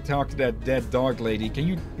chance to talk to that dead dog lady, can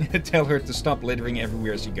you tell her to stop littering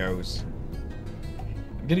everywhere she goes?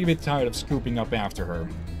 I'm getting a bit tired of scooping up after her.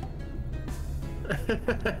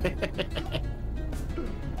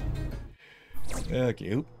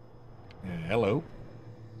 Okay. Hello.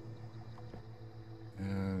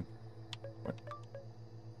 What?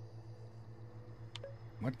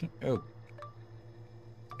 What can... Oh.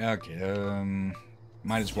 Okay,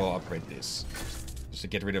 might as well upgrade this. Just to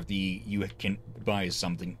get rid of the you can buy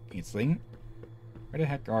something thing. Where the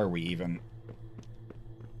heck are we even?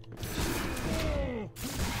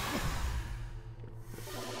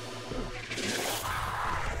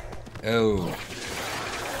 Oh.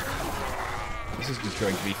 This is just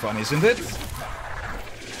going to be fun, isn't it?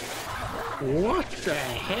 What the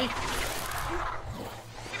heck?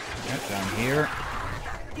 Get down here.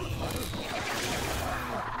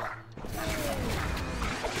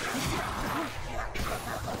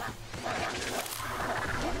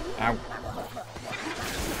 Ow.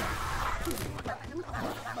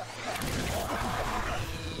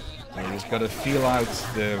 I just gotta feel out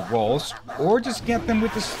the walls, or just get them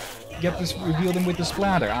with this, reveal them with the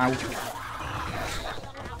splatter. Ow.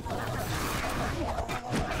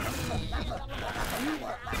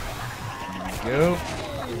 There we go.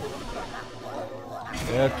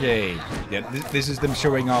 Okay, yeah, this is them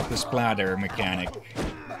showing off the splatter mechanic.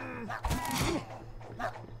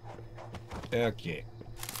 Okay.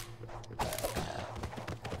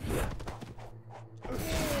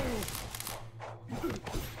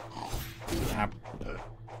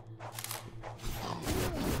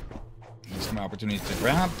 Some opportunities to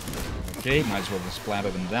grab. Okay, might as well just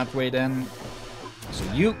splatter them that way then. So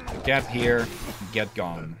you get here, get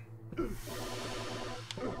gone.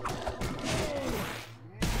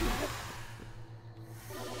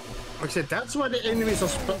 Okay, that's why the enemies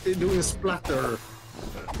are doing splatter.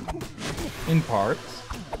 In part.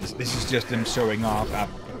 This is just them showing off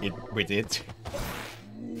with it.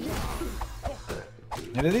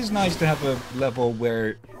 And it is nice to have a level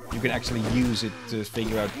where you can actually use it to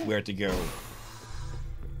figure out where to go.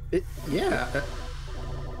 Yeah.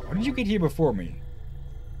 How did you get here before me?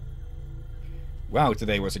 Wow,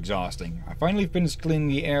 today was exhausting. I finally finished cleaning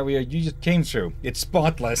the area you just came through. It's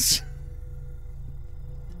spotless.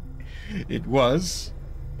 It was.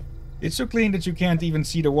 It's so clean that you can't even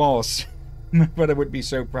see the walls. But I would be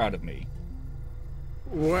so proud of me.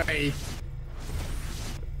 Wait.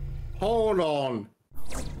 Hold on.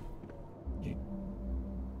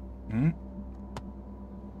 Hmm?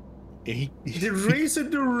 The reason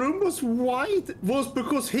the room was white was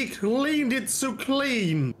because he cleaned it so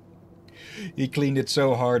clean. He cleaned it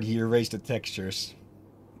so hard he erased the textures.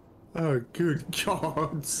 Oh, good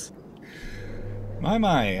gods.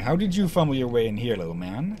 My, how did you fumble your way in here, little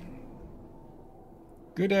man?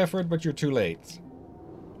 Good effort, but you're too late.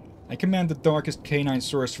 I command the darkest canine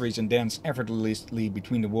sorceries and dance effortlessly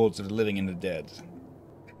between the worlds of the living and the dead.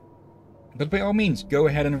 But by all means, go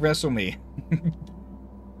ahead and wrestle me.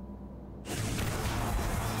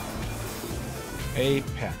 a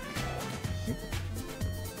pack.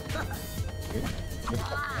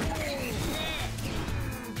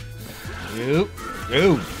 Oop.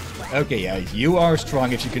 Okay, yeah, you are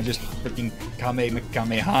strong if you can just freaking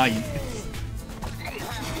Kamehameha.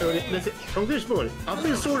 From this point, I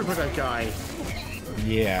feel sorry for that guy.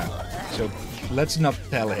 Yeah, so let's not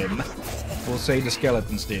tell him. We'll say the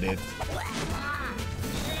skeletons did it.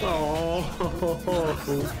 Oh,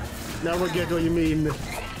 now I get what you mean.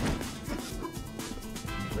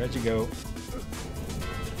 Where'd you go?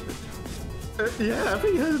 Yeah, I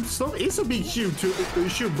think it's a big shoe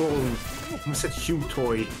ball. I said shoe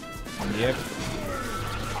toy. Yep.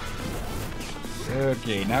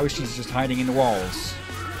 Okay, now she's just hiding in the walls.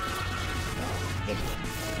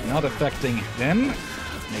 Not affecting them.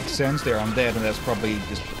 Makes sense, they're undead and that's probably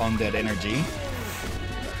just undead energy.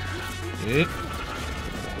 Good.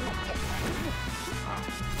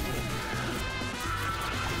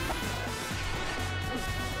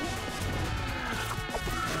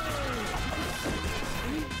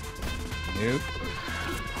 Nope.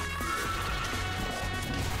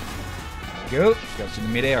 Go. Got you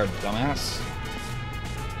in midair, dumbass.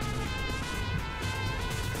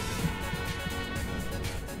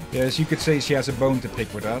 Yes, you could say she has a bone to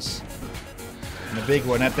pick with us. And a big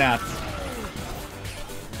one at that.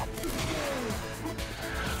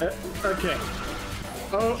 Okay.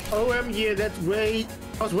 Yeah, that way.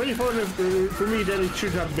 I was way further for me than it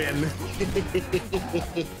should have been.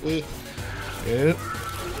 Good.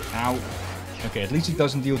 Ow. Okay, at least it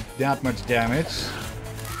doesn't deal that much damage.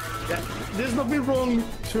 Yeah, there's nothing wrong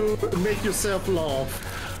to make yourself laugh.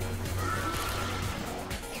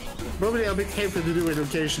 Probably I'll be tempted to do it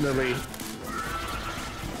occasionally.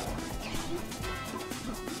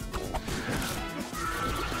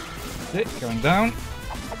 Okay, going down.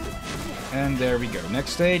 And there we go.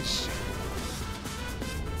 Next stage.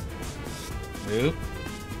 Oop.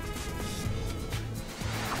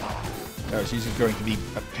 Oh, she's just going to be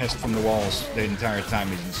a pest from the walls the entire time,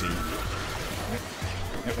 as you can see.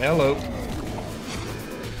 Yep. Hello.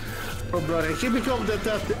 Oh, brother, she become that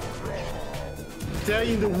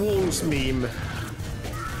day in the walls meme.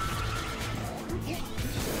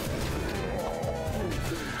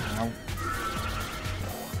 Ow.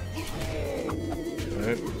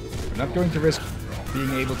 We're not going to risk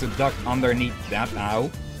being able to duck underneath that. Ow.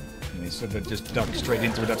 Instead of just duck straight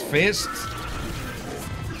into that fist.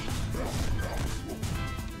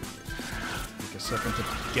 Take a second to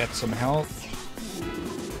get some health.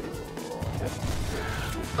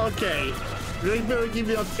 Okay, let me give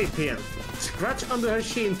you a tip here. Scratch under her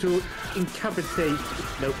chin to incapacitate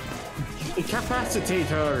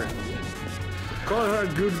her. Call her a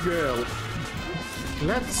good girl.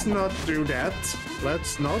 Let's not do that.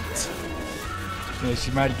 Let's not. Yeah, she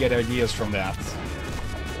might get ideas from that.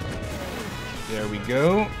 There we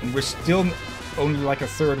go. And we're still only like a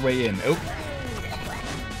third way in. Oh.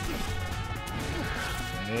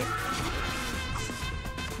 Okay.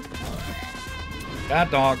 That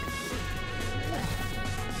dog.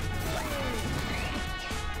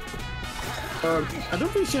 I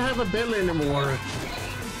don't think she have a bell anymore.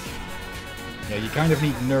 Yeah, you kind of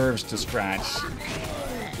need nerves to scratch.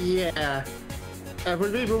 Yeah. For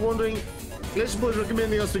people wondering, let's be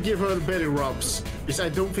recommending us to give her belly rubs, because I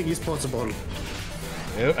don't think it's possible.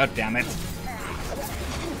 Oh, damn it.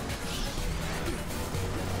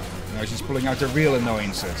 Now she's pulling out the real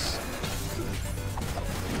annoyances.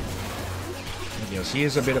 Yeah, she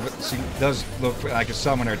is a bit of a... She does look like a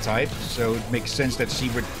summoner type, so it makes sense that she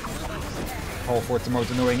would call forth the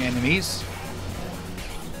most annoying enemies.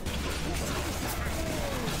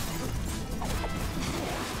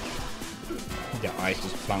 The eyes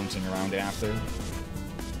just bouncing around after.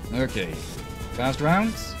 Okay. Last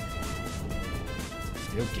round.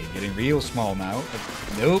 Okay, getting real small now.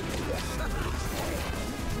 Nope.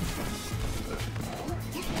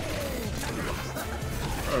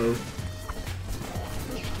 Oh.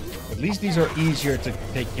 At least these are easier to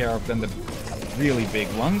take care of than the really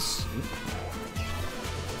big ones.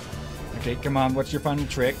 Okay, come on, what's your final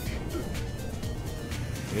trick?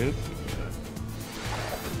 Oop.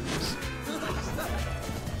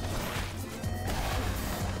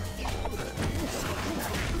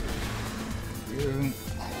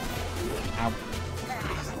 Ow.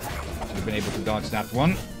 Should have been able to dodge that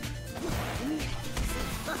one.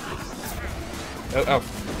 Oh,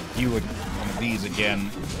 you would one of these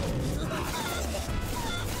again.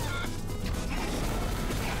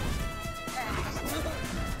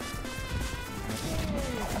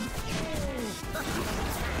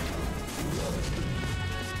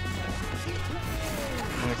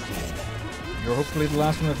 Okay. You're hopefully the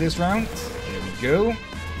last one of this round. There we go.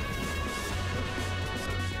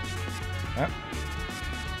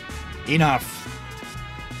 Enough!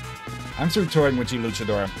 I'm through touring with you,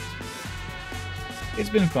 Luchador. It's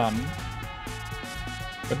been fun.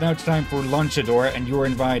 But now it's time for Lunchador, and you're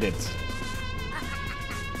invited.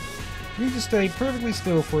 You need to stay perfectly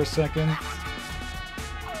still for a second.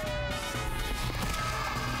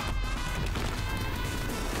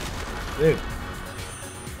 Good.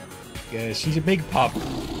 Yeah, she's a big pup.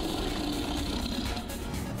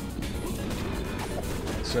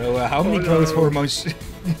 So, how many growth hormones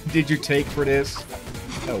did you take for this?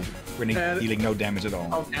 Oh, we're dealing no damage at all.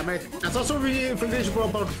 Oh, damn it. That's also really information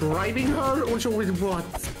about bribing her, or with what?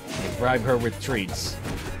 You bribe her with treats.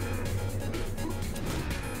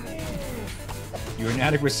 Your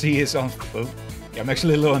inadequacy is on... Oh, I'm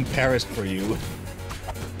actually a little embarrassed for you.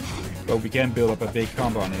 But we can build up a big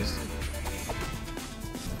combo on this.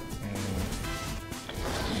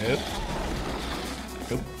 Yep.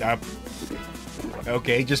 Oh,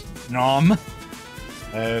 okay, just nom.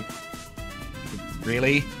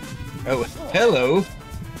 Really? Oh, hello.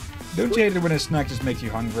 Don't you hate it when a snack just makes you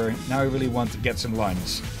hungry? Now I really want to get some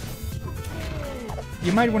lunch.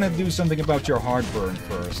 You might want to do something about your heartburn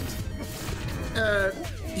first.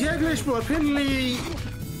 Yeah, Glitchbo, apparently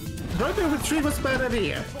bribing with tree was a bad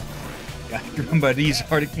idea. Yeah, but these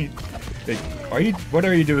are what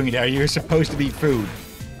are you doing there? You're supposed to be food.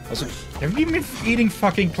 Also, have you been eating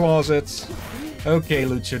fucking closets? Okay,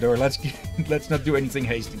 Luchador, let's not do anything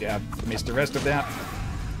hasty there. Miss the rest of that.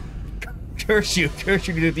 Curse you to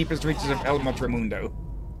the deepest reaches of El Matramundo.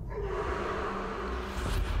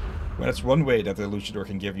 Well, that's one way that the Luchador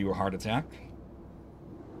can give you a heart attack.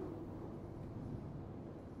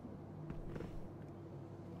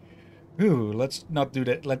 Ooh, let's not do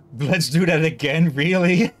that. Let's do that again,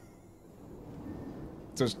 really?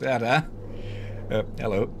 Just that, huh?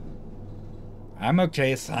 Hello. I'm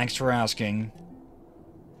okay, thanks for asking.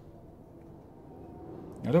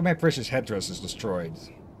 Although my precious headdress is destroyed.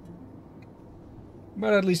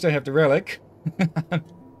 But at least I have the relic.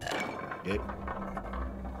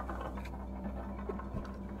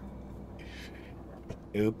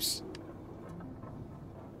 Oops.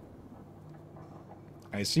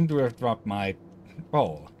 I seem to have dropped my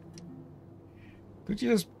ball. Could you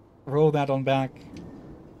just roll that on back?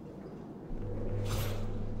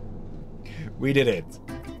 We did it.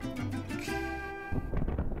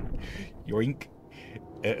 Yoink.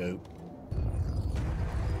 Uh-oh.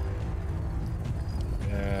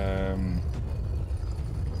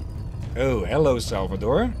 Oh, hello,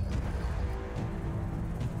 Salvador.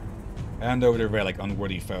 Hand over the relic,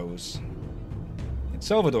 unworthy foes. It's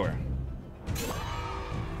Salvador.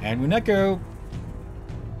 And Muneko.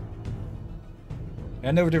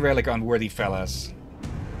 Hand over the relic, unworthy fellas.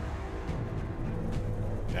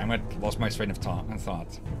 Damn it, lost my train of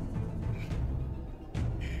thought.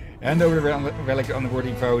 Hand over the relic,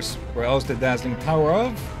 unworthy foes. Where else the dazzling power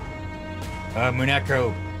of?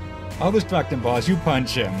 Muneko. I'll distract him, boss. You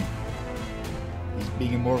punch him. He's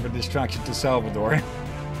being more of a distraction to Salvador.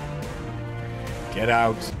 Get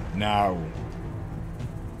out now.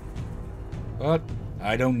 But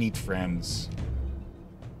I don't need friends.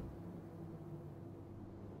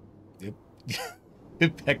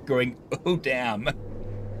 Peck going, oh damn.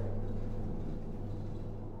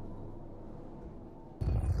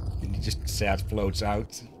 And he just sad floats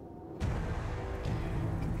out.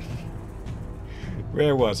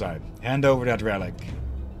 Where was I? Hand over that relic.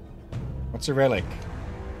 What's a relic?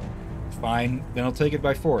 Fine, then I'll take it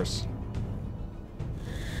by force.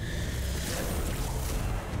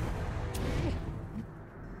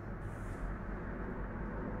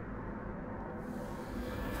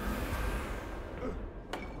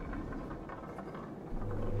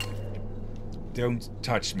 Don't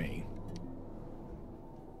touch me.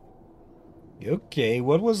 Okay,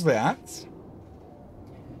 what was that?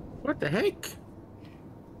 What the heck?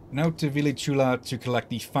 Now to Villachula to collect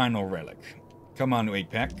the final relic. Come on,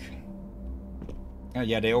 Apex. Oh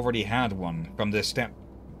yeah, they already had one from the step.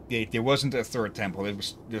 There wasn't a third temple. It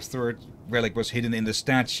was the third relic was hidden in the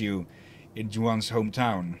statue in Juan's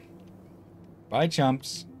hometown. Bye,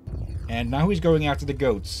 chumps. And now he's going after the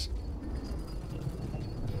goats.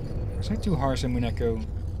 Was I too harsh on Muneko?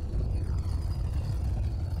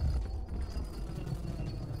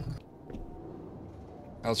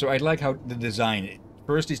 Also, I like how the design.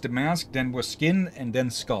 First is the mask, then was skin, and then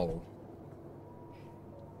skull.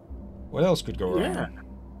 What else could go wrong? Yeah.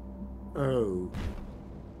 Oh.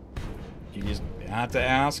 You just had to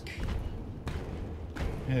ask.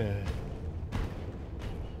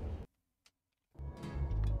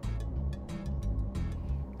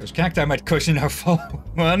 Those cacti might cushion our fall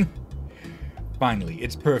one. Finally,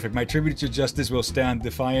 it's perfect. My tribute to justice will stand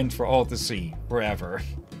defiant for all to see. Forever.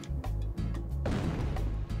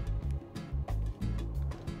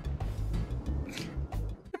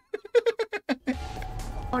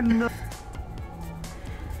 Oh no.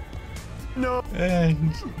 No.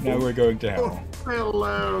 And now we're going to Oh, hell.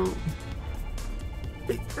 hello.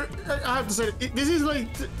 I have to say, this is like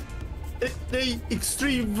the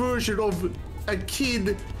extreme version of a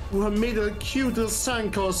kid who have made a cute little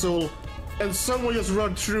sandcastle and someone just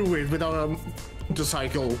run through it without a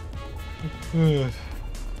motorcycle.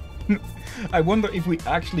 I wonder if we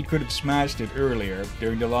actually could have smashed it earlier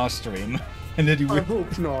during the last stream. And then I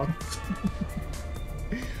hope not.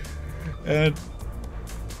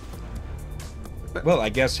 Well, I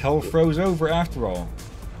guess hell froze over after all.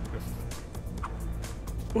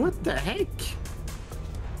 What the heck?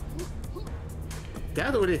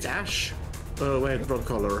 That or it's ash? Oh wait, wrong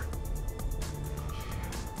color.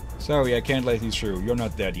 Sorry, I can't let you through. You're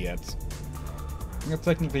not dead yet. Well,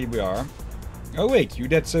 technically we are. Oh wait, you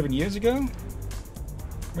dead 7 years ago?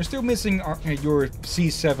 We're still missing your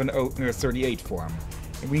C738 form.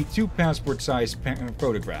 And we need 2 passport-sized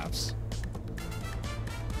photographs.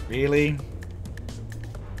 Really?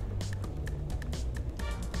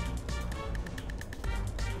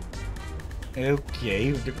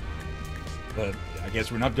 Okay, but I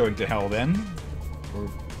guess we're not going to hell then. Or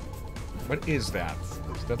what is that?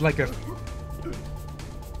 Is that like a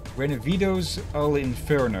Renevidos al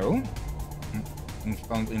Inferno?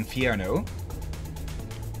 Infierno?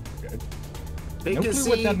 They No can clue see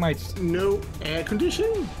what that might. no air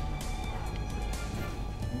conditioning.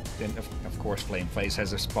 Then of course Flameface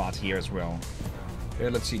has a spot here as well.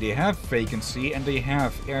 Let's see, they have vacancy and they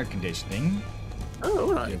have air conditioning. Oh,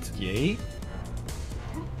 all right. Yay.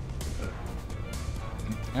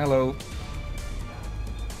 Hello.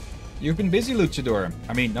 You've been busy, Luchador.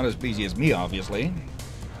 I mean, not as busy as me, obviously.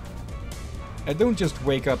 I don't just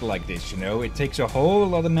wake up like this, you know. It takes a whole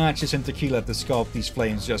lot of matches and tequila to sculpt these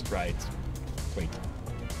flames just right. Wait.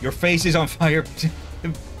 Your face is on fire.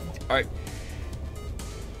 Alright.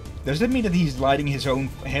 Does that mean that he's lighting his own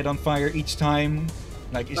head on fire each time?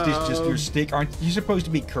 Like, is this just your stick? Aren't you supposed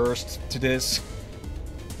to be cursed to this?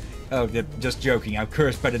 Oh, just joking. I'm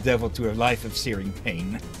cursed by the devil to a life of searing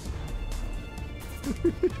pain.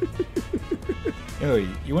 Oh,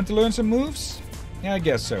 you want to learn some moves? Yeah, I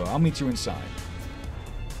guess so. I'll meet you inside.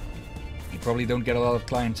 You probably don't get a lot of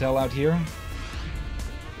clientele out here.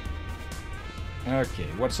 Okay,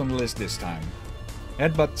 what's on the list this time?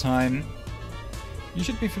 Headbutt time. You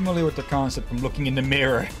should be familiar with the concept from looking in the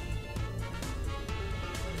mirror.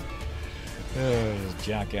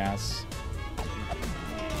 Jackass.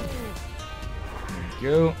 There we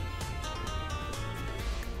go.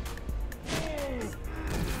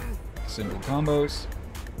 Simple combos.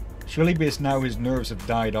 Surely because now his nerves have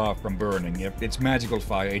died off from burning. If it's magical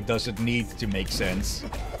fire, it doesn't need to make sense.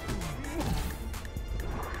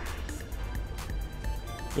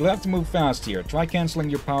 You'll have to move fast here. Try cancelling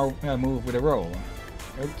your power move with a roll.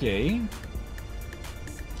 Okay.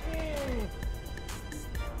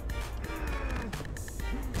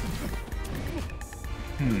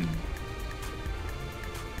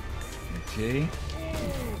 Okay.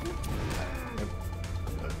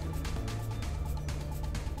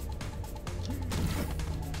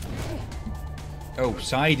 Oh,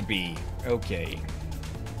 side B. Okay.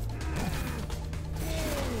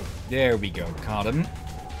 There we go. Caught him.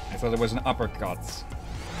 I thought it was an uppercut.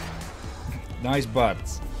 Nice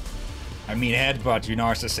butt. I mean headbutt, you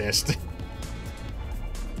narcissist.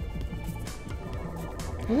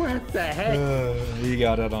 What the heck? He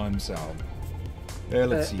got it on himself.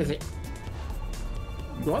 Let's see.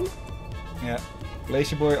 Go on. Yeah.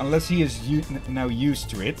 Glacier Boy, unless he is now used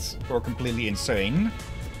to it, or completely insane.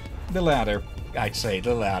 The latter. I'd say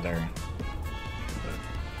the latter.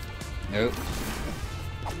 Nope.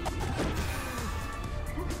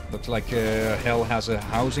 Looks like Hell has a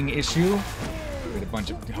housing issue. With a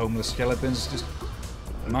bunch of homeless skeletons just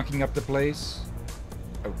knocking up the place.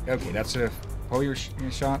 Oh, okay, that's a Poyer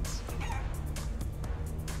shot.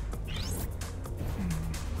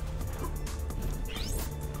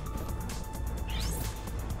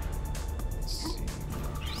 Let's see.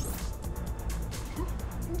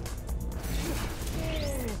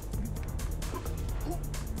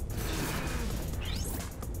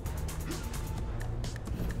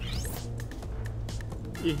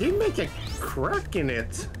 You did make a crack in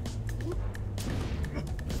it.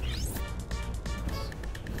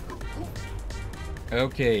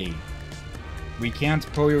 Okay. We can't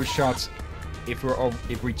Poyo shots if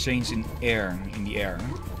we change in the air.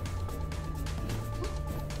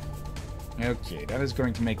 Okay, that is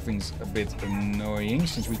going to make things a bit annoying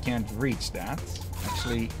since we can't reach that.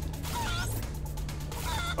 Actually.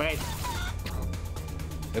 Wait.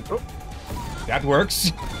 That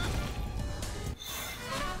works.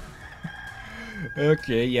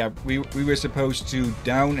 Okay, yeah, we were supposed to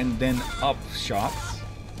down and then up shot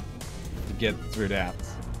to get through that.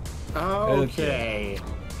 Okay.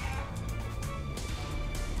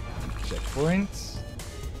 Checkpoint.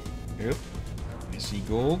 Yep. I see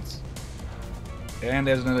gold. And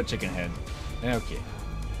there's another chicken head. Okay.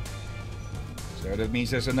 So that means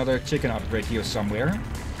there's another chicken upgrade here somewhere.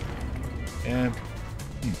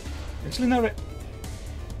 Actually, now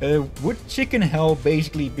would Chicken Hell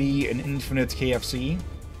basically be an infinite KFC?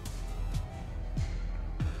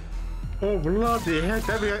 Oh, bloody heck,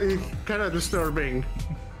 that'd be kind of disturbing.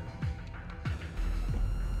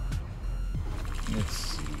 Let's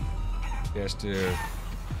see. There's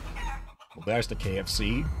the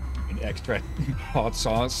KFC in extra hot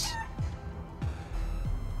sauce.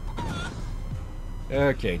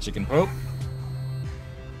 Okay, Chicken Pope.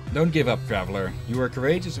 Don't give up, traveler. You are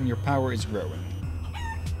courageous and your power is growing.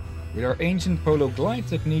 With our ancient polo glide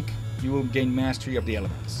technique, you will gain mastery of the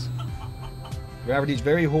elements. Gravity's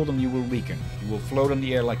very hold on you will weaken. You will float on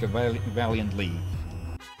the air like a valiant leaf.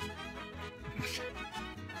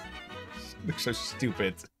 Looks so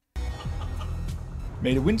stupid.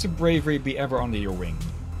 May the winds of bravery be ever under your wing.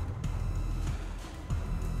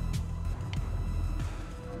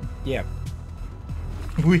 Yeah.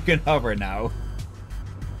 We can hover now.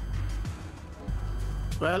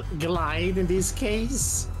 Well, glide in this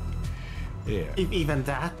case. Yeah. If even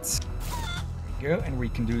that. There we go, and we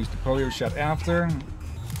can do the polio shot after.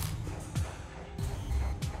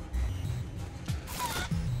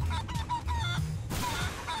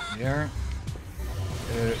 There.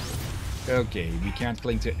 Okay, we can't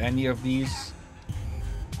cling to any of these.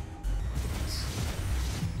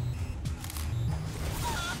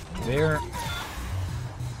 There.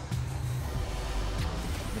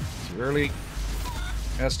 Too early.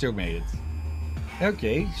 I still made it.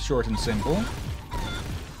 Okay, short and simple.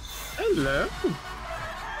 Hello.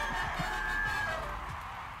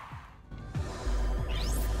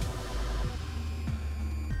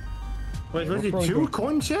 Wait, was it two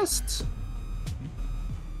coin chests?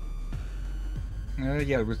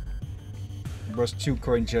 Yeah, it was two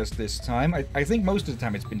coin chests this time. I think most of the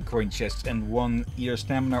time it's been coin chests and one either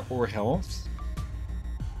stamina or health.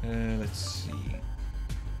 Let's see.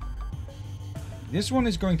 This one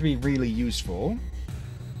is going to be really useful.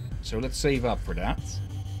 So let's save up for that.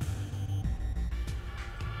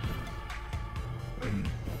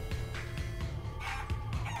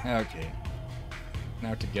 Okay.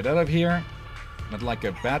 Now to get out of here. Not like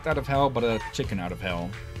a bat out of hell, but a chicken out of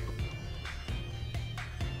hell.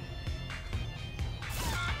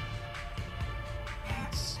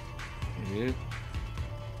 Let's get it.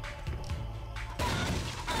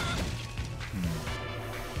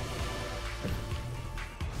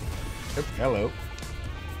 Oh, hello.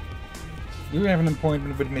 You have an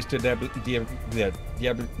appointment with Mr.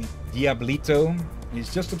 Diablito.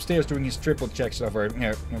 He's just upstairs doing his triple checks of our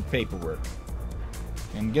paperwork.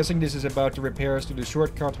 I'm guessing this is about to repair us to the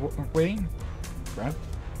shortcut way. Right?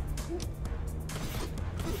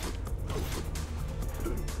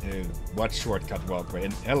 What shortcut walkway?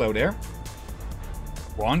 And hello there.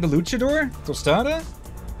 Juan the Luchador? Tostada?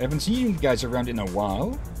 Haven't seen you guys around in a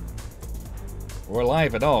while. Or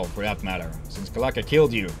alive at all, for that matter, since Kalaka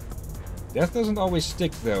killed you. Death doesn't always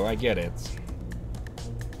stick, though, I get it.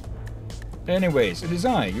 Anyways, it is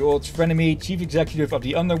I, your old frenemy, chief executive of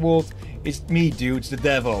the underworld. It's me, dudes, the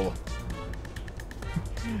devil.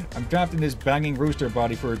 I'm trapped in this banging rooster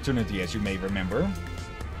body for eternity, as you may remember.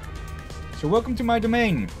 So welcome to my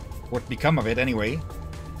domain. What become of it, anyway.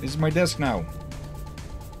 This is my desk now.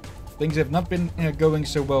 Things have not been going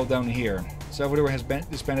so well down here. Salvador has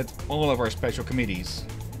disbanded all of our special committees.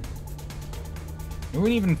 No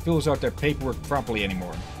one even fills out their paperwork properly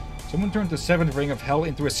anymore. Someone turned the 7th ring of hell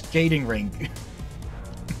into a skating rink.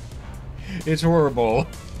 It's horrible.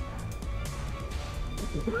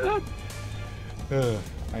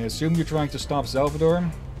 I assume you're trying to stop Salvador?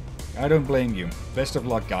 I don't blame you. Best of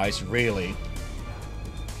luck, guys, really.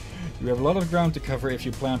 You have a lot of ground to cover if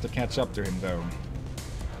you plan to catch up to him, though.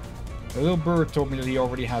 A little bird told me that he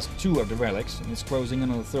already has 2 of the relics, and is closing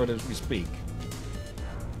in on the 3rd as we speak.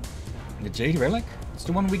 The Jade Relic? It's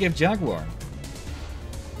the one we gave Jaguar.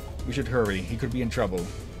 We should hurry, he could be in trouble.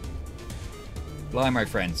 Fly, my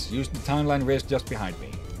friends. Use the timeline wrist just behind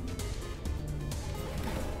me.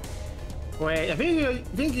 Wait, I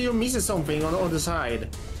think you're missing something on the side.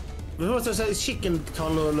 There was a chicken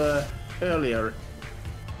tunnel earlier.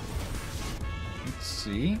 Let's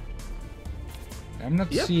see. I'm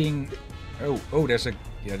not seeing. Oh, there's a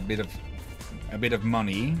bit of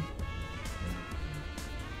money.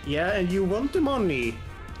 Yeah, and you want the money.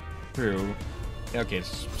 True. Okay,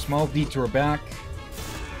 small detour back.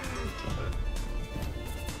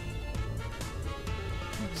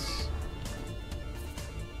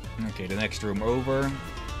 Okay, the next room over.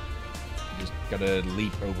 Just gotta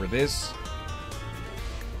leap over this.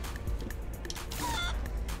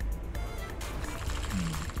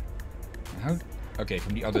 How? Okay,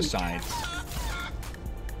 from the other side.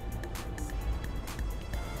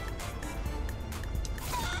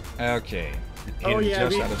 Okay. Oh, yeah,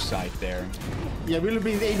 just out of sight there. Yeah, we'll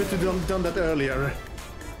be able to done that earlier.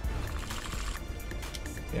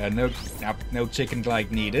 Yeah, no chicken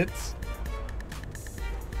glide needed.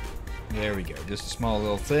 There we go. Just a small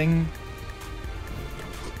little thing.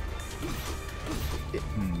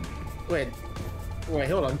 Wait,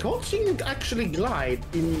 hold on. Can't chicken actually glide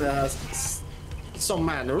in some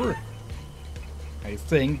manner? I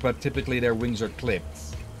think, but typically their wings are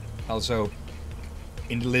clipped. Also,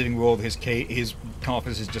 in the living world, his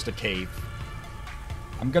office is just a cave.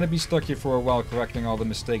 I'm gonna be stuck here for a while correcting all the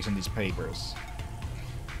mistakes on these papers.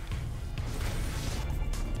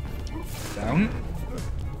 Down.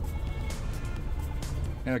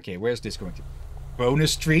 Okay, where's this going to?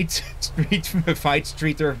 Bonus street? Fight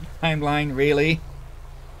streeter timeline, really?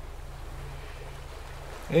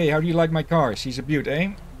 Hey, how do you like my car? She's a beaut,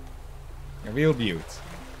 eh? A real beaut.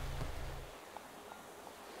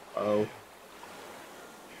 Oh.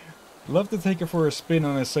 Love to take her for a spin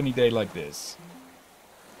on a sunny day like this.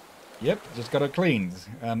 Yep, just got it cleaned.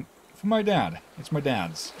 For my dad. It's my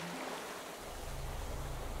dad's.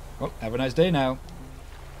 Well, have a nice day now.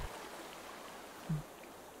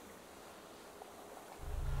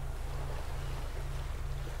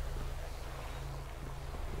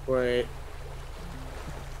 Wait.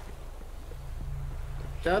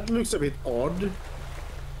 That looks a bit odd.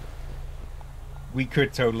 We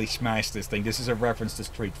could totally smash this thing. This is a reference to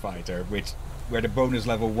Street Fighter, where the bonus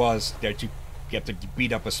level was that you get to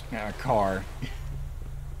beat up a car.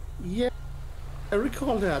 Yeah, I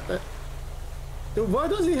recall that. Why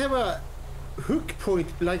does he have a hook point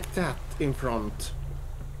like that in front?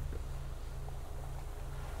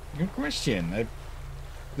 Good question.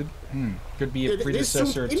 Could be a They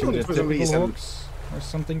predecessor zoomed to in the for some typical reason. hooks or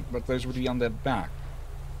something, but those would be on the back.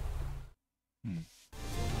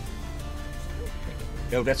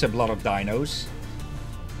 Oh, that's a lot of dinos.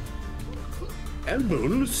 And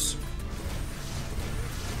bulls.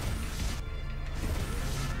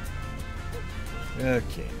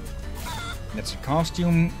 Okay. That's a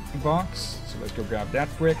costume box, so let's go grab that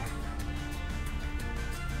quick.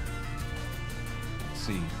 Let's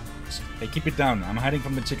see. Hey, keep it down. I'm hiding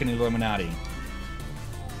from the chicken Illuminati.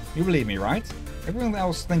 You believe me, right? Everyone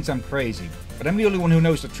else thinks I'm crazy, but I'm the only one who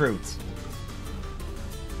knows the truth.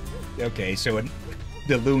 Okay, so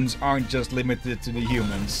the loons aren't just limited to the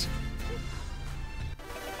humans.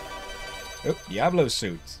 Oh, Diablo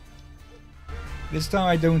suit. This time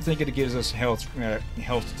I don't think it gives us health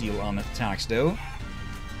steal on attacks, though.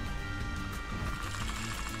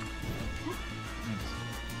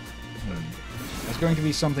 There's going to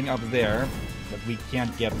be something up there, but we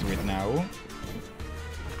can't get to it now.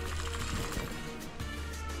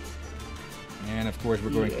 And of course we're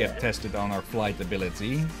going to get tested on our flight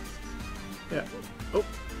ability. Yeah. Oh.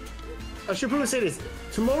 I should probably say this.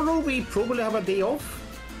 Tomorrow we probably have a day off.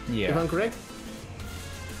 Yeah. If I'm correct.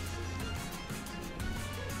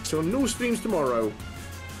 So no streams tomorrow.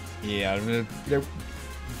 Yeah,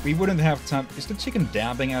 we wouldn't have time. Is the chicken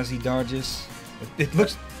dabbing as he dodges? It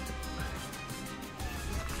looks...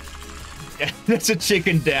 That's a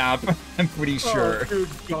chicken dab, I'm pretty sure. Oh, good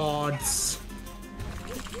gods.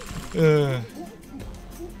 Yep.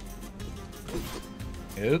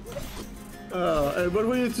 What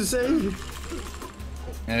were you to say?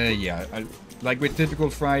 Yeah, like with typical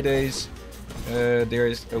Fridays, there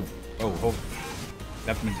is... Oh,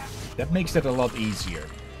 that makes that a lot easier.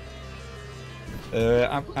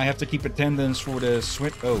 I have to keep attendance for the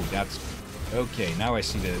swim... Oh, that's... Okay, now I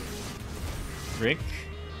see the trick.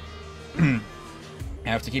 I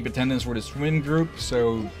have to keep attendance for the swim group,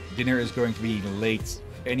 so dinner is going to be late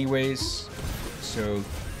anyways. So...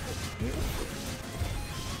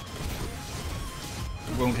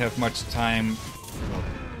 won't have much time.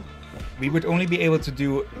 We would only be able to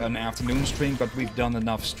do an afternoon stream, but we've done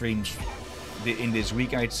enough streams in this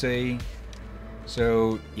week, I'd say.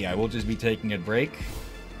 So, yeah, we'll just be taking a break.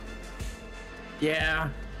 Yeah.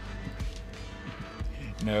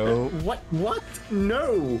 No. What?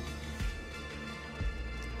 No.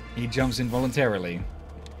 He jumps in voluntarily.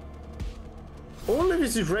 All of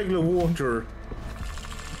this is regular water.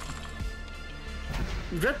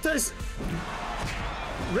 Reptiles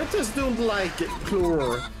don't like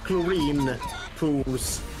chlorine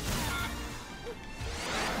pools.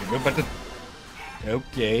 No, but the...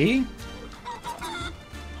 Okay.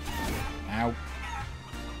 Ow.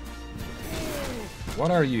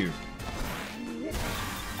 What are you?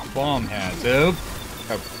 Bomb heads.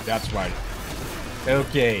 Oh, that's right.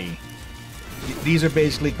 Okay. These are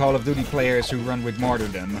basically Call of Duty players who run with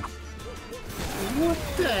martyrdom. What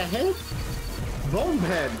the heck? Bomb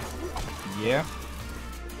head. Yeah.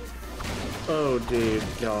 Oh dear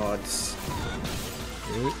gods.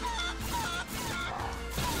 Good.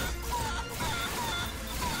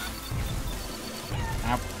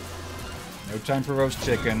 Ow. No time for roast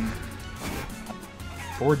chicken.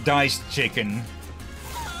 Or diced chicken.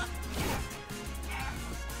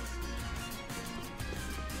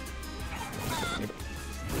 Yep.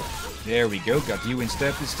 There we go, got you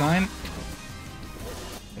instead this time.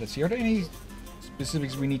 Let's see, are there any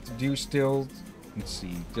specifics we need to do still? Let's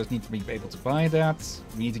see, just need to be able to buy that.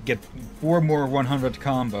 We need to get 4 more 100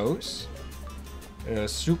 combos.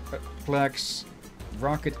 Suplex,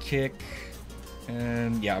 rocket kick,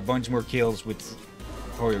 and yeah, a bunch more kills with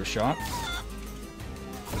Hoyo shot.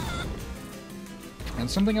 And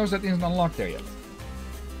something else that isn't unlocked there yet.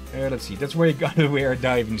 Let's see, that's where you gotta wear a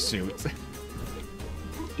diving suit.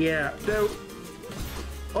 Yeah, though...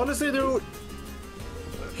 Honestly though,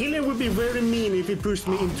 Hillyan would be very mean if he pushed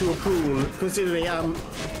me into a pool, considering I'm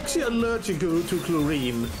actually allergic to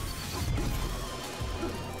chlorine.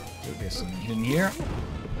 So there's some in here.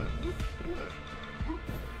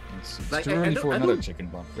 Let's see, it's Like, too early for another chicken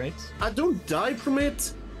bomb, right? I don't die from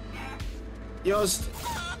it. Just...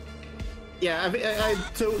 Yeah, I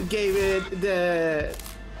gave it the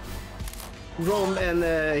Rom and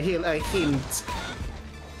Hill a hint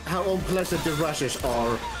how unpleasant the rushes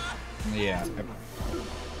are. Yeah.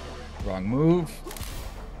 Wrong move.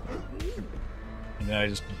 And then I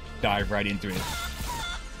just dive right into it.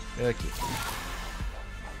 Okay.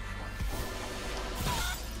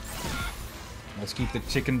 Let's keep the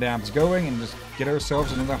chicken dabs going and just get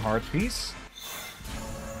ourselves another heart piece.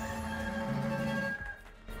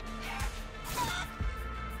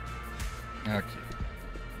 Okay.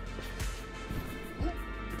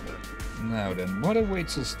 Now then, what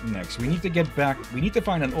awaits us next? We need to get back. We need to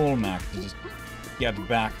find an Olmec to just get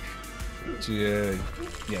back to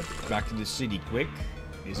back to the city quick.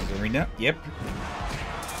 Is it arena? Yep.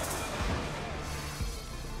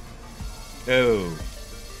 Oh.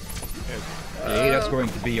 Okay, that's going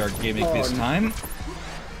to be our gimmick this time.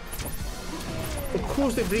 Of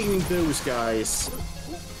course they're bringing those guys.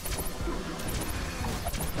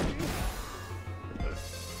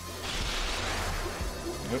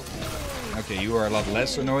 Nope. Okay, you are a lot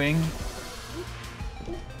less annoying.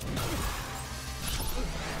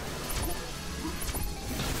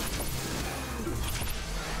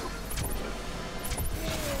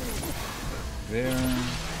 There.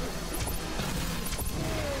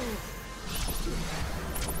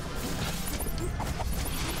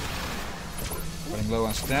 Running low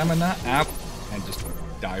on stamina. Up. And just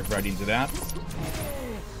dive right into that.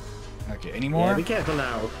 Okay, any more? Yeah, be careful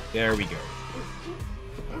now. There we go.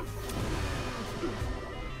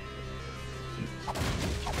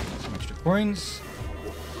 Some extra coins.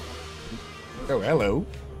 Oh, hello.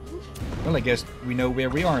 Well, I guess we know where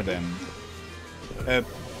we are then.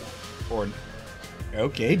 Or...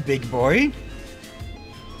 Okay, big boy.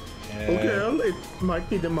 Okay, well, it might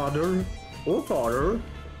be the mother or father.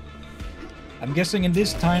 I'm guessing in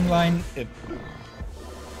this timeline...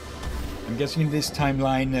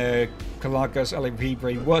 Kalaka's LP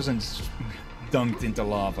wasn't dunked into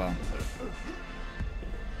lava.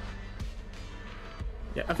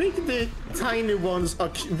 Yeah, I think the tiny ones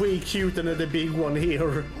are way cuter than the big one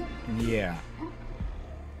here. Yeah.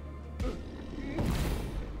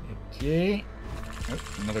 Okay. Oh,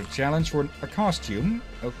 another challenge for a costume.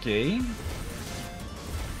 Okay.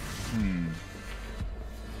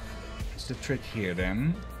 What's the trick here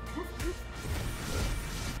then?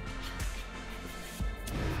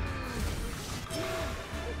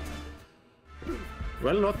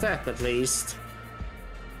 Well, not that at least.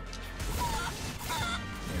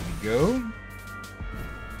 There we go.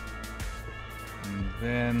 And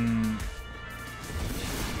then...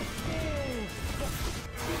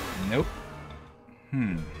 Nope.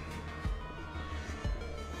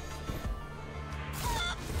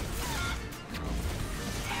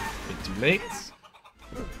 Bit too late.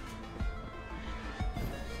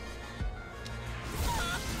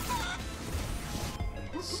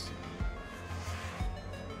 Let's see.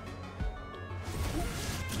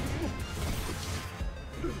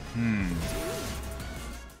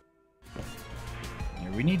 Yeah,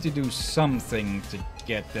 we need to do something to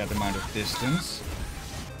get that amount of distance.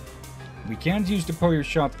 We can't use the Power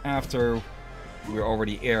shot after we're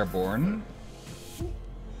already airborne.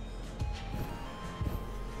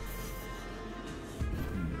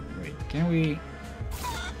 Wait, can we...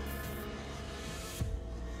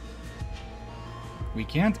 We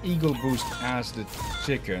can't eagle boost as the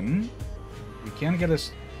chicken. We can get a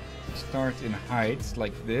start in height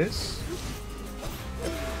like this.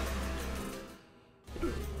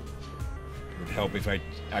 Would help if I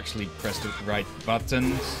actually press the right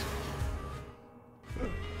buttons.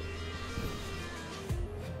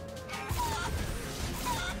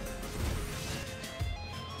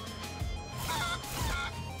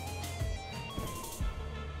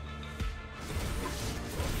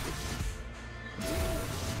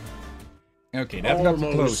 Okay, that got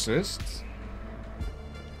the closest.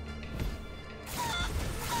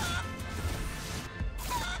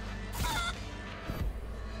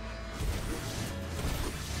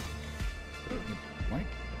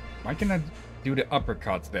 Why can I do the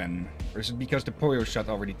uppercut then? Or is it because the Poyo shot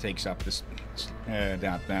already takes up this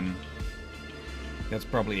that then? That's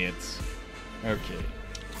probably it. Okay.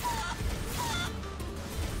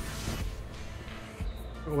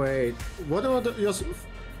 Wait, what about just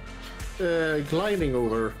gliding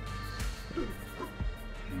over?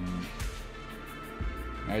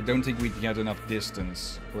 I don't think we'd get enough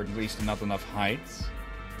distance, or at least not enough height.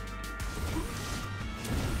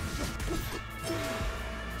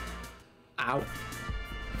 Ow.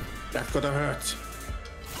 That could have hurt.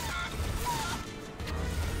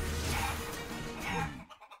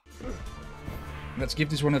 Let's give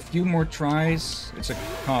this one a few more tries. It's a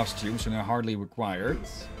costume, so they're hardly required.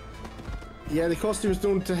 Yeah, the costumes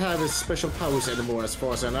don't have a special powers anymore, as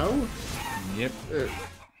far as I know. Yep.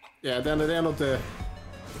 Yeah, they're not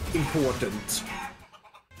important.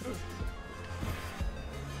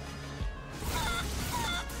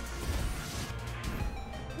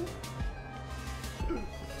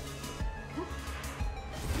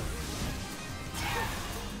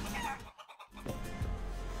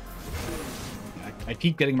 I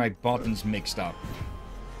keep getting my buttons mixed up.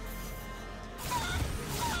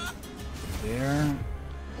 There.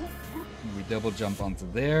 We double jump onto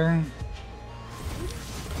there.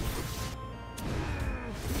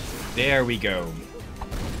 There we go.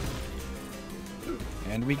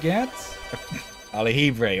 And we get...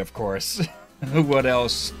 Aljibre, of course. What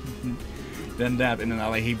else than that in an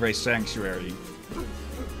Aljibre sanctuary?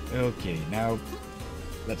 Okay, now...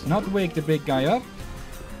 Let's not wake the big guy up.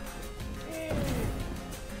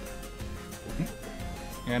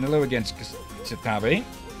 And hello again, Chitabe.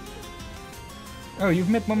 Oh, you've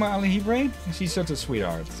met Mama Aljibre? She's such a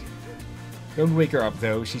sweetheart. Don't wake her up,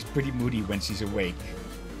 though. She's pretty moody when she's awake.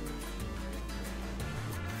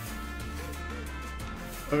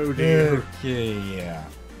 Oh dear. Okay, yeah.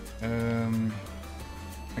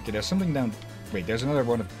 Okay, there's something down... Wait, there's another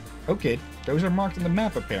one. Okay, those are marked on the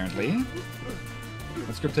map, apparently.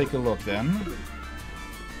 Let's go take a look, then.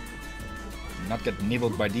 Not get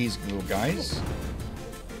nibbled by these little guys.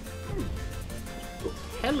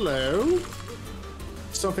 Hello?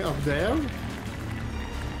 Something up there?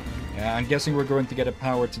 Yeah, I'm guessing we're going to get a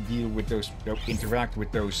power to deal with those... interact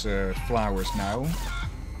with those flowers now.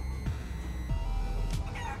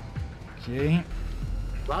 Okay.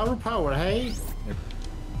 Flower power, hey? Yep.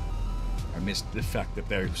 I missed the fact that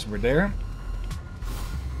those were there.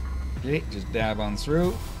 Okay, just dab on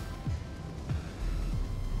through.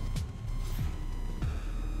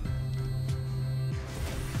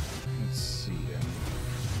 Let's see.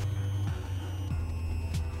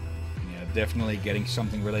 Yeah, definitely getting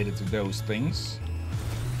something related to those things.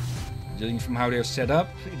 Judging from how they're set up,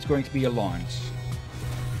 it's going to be a launch.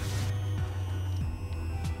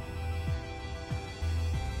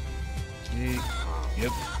 Okay.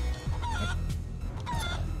 Yep.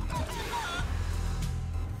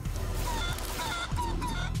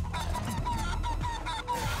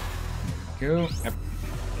 Go. Yep.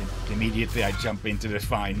 Immediately I jump into the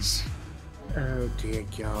vines. Oh dear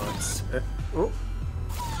gods. Oh.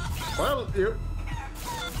 Well, you...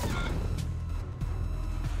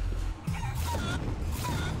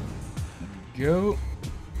 Go.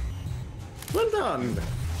 Well done.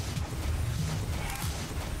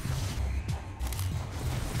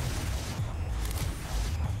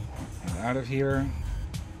 Out of here.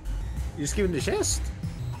 You just give him the chest?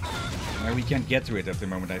 Now we can't get to it at the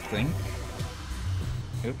moment, I think.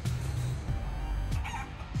 Oop.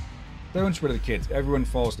 Don't sweat the kids. Everyone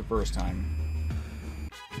falls the first time.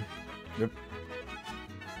 Yep.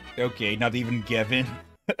 Okay, not even Gavin.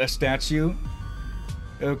 A statue?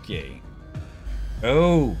 Okay.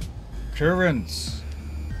 Oh! Currents!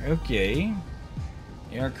 Okay.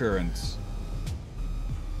 Air currents.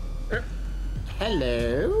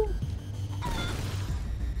 Hello?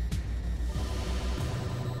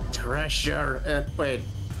 pressure. Wait,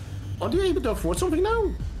 are you able to afford something now?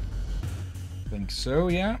 Think so,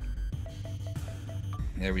 yeah.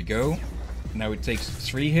 There we go. Now it takes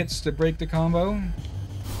 3 hits to break the combo.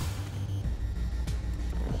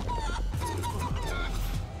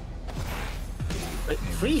 Wait,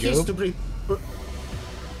 3 hits to break...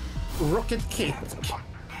 rocket kick.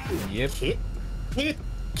 Yep.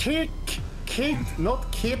 Kick, not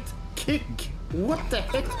kit, kick. What the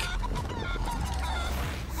heck?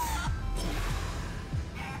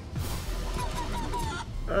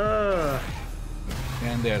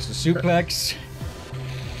 And there's the suplex.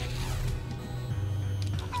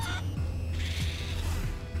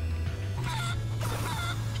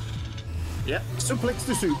 Yeah, suplex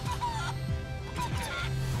to soup.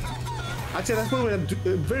 Actually, that's probably a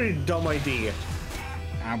very dumb idea.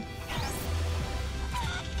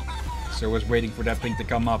 So I was waiting for that thing to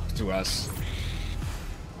come up to us.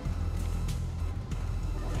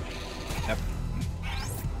 Yep.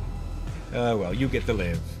 Well, you get to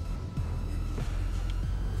live.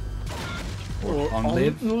 Or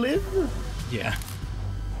unlive. Live? Yeah.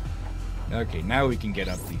 Okay, now we can get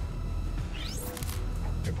up the...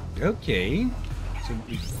 Okay. So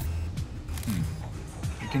we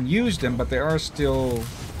can use them, but they are still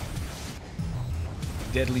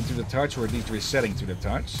deadly to the touch, or at least resetting to the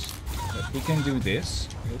touch. But we can do this.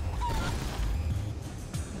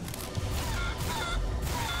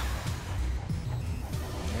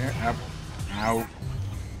 There, up. Ow.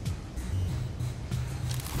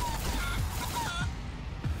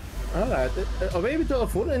 Alright, are we able to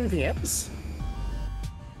afford anything else?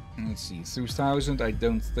 Let's see, 2000, I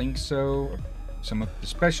don't think so. Some of the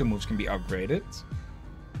special moves can be upgraded.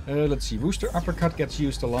 Let's see, Rooster Uppercut gets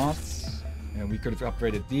used a lot. We could have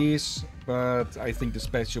upgraded these, but I think the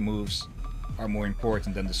special moves are more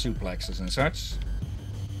important than the suplexes and such.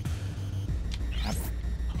 Up.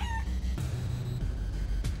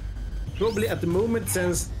 Probably at the moment,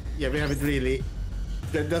 since we haven't really.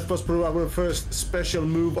 That was probably our first special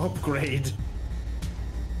move upgrade.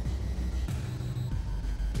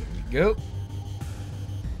 There we go.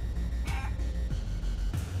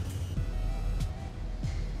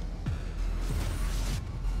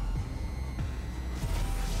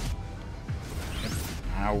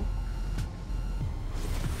 Ow.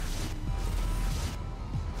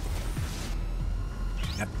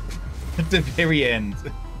 At the very end.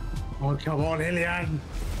 Oh, come on, Hillyan.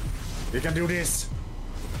 You can do this.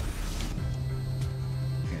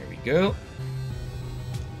 There we go.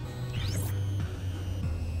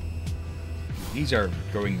 These are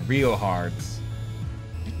going real hard.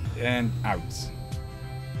 And out.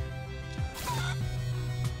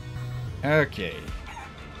 Okay.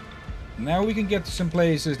 Now we can get to some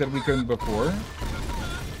places that we couldn't before.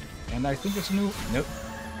 And I think it's a new... Nope.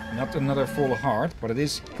 Not another full heart, but it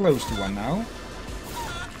is close to one now.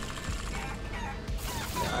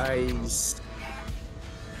 Nice.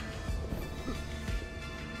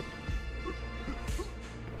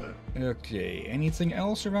 Okay, anything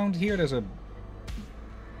else around here? There's a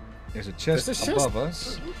chest above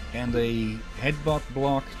us, and a headbutt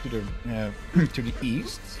block to the to the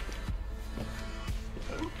east.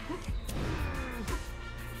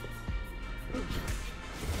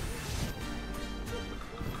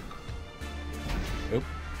 Oh.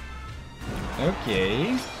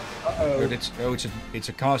 Okay. Uh-oh. Oh, it's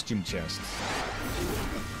a costume chest.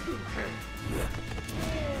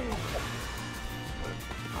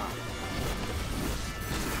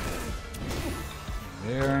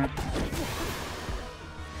 There.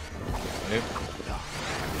 Yep.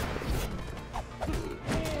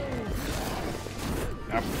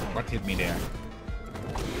 Up. What hit me there?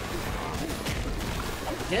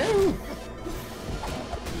 Yeah.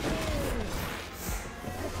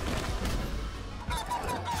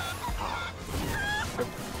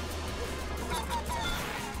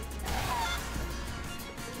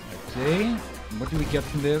 Okay. What do we get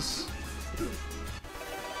from this?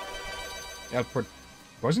 Output.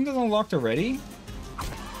 Wasn't it unlocked already?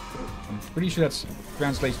 I'm pretty sure that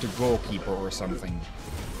translates to goalkeeper or something.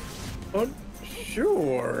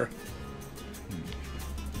 Sure.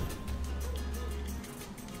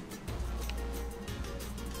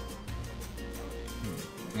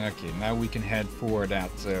 Okay, now we can head for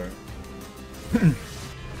that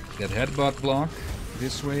that headbutt block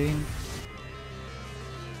this way.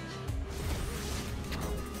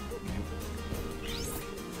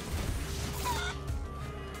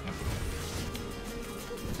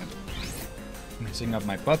 Messing up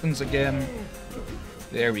my buttons again.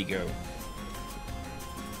 There we go.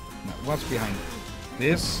 Now, what's behind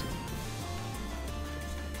this?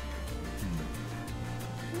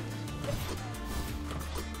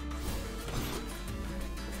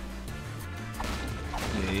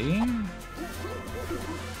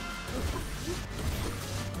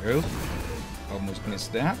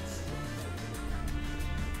 missed that.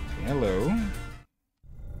 Hello.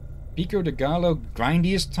 Pico de Gallo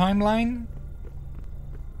grindiest timeline?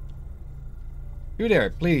 You there,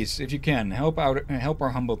 please, if you can, help our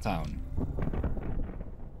humble town.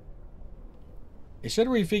 A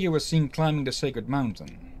shadowy figure was seen climbing the sacred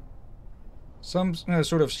mountain. Some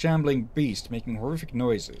sort of shambling beast making horrific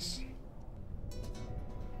noises.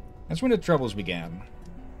 That's when the troubles began.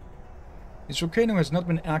 This volcano has not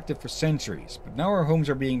been active for centuries, but now our homes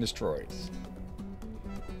are being destroyed.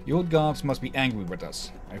 The old gods must be angry with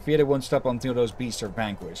us. I fear they won't stop until those beasts are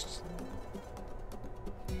vanquished.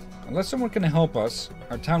 Unless someone can help us,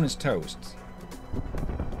 our town is toast.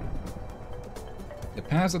 The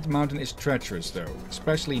path up the mountain is treacherous though,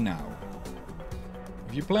 especially now.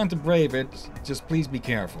 If you plan to brave it, just please be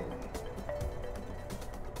careful.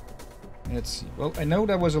 Let's see. Well, I know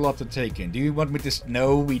that was a lot to take in. Do you want me to...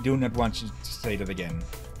 No, we do not want you to say that again.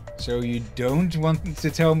 So you don't want to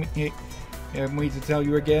tell me... me to tell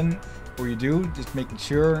you again? Or you do? Just making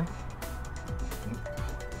sure.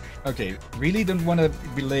 Okay, really don't want to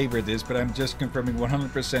belabor this, but I'm just confirming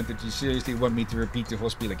 100% that you seriously want me to repeat the whole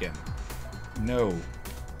spiel again. No.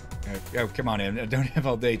 Oh, come on, I don't have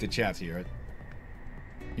all day to chat here.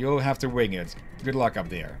 You'll have to wing it. Good luck up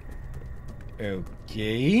there.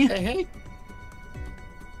 Okay. Hey.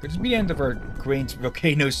 Could this be the end of our quaint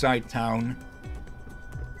volcano-side town?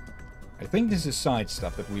 I think this is side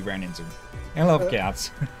stuff that we ran into. I love cats.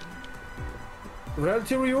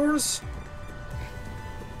 Relative yours?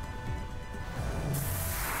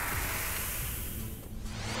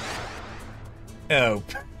 Oh.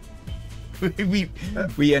 we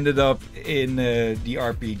ended up in the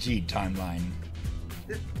RPG timeline.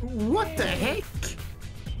 What the heck?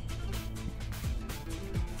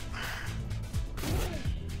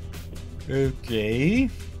 Okay.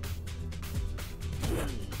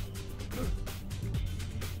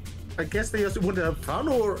 I guess they just want to have fun,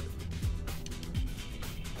 or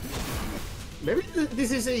maybe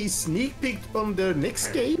this is a sneak peek on the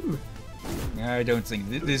next game. I don't think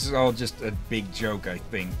this is all just a big joke. I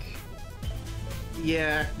think.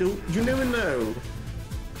 Yeah, you never know.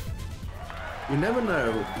 You never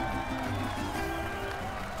know.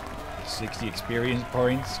 60 experience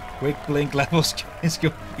points. Quick blink levels.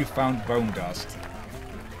 You found bone dust.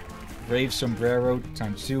 Brave sombrero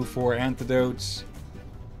times 2, 4 antidotes.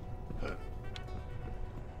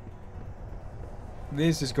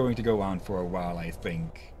 This is going to go on for a while, I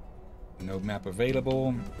think. No map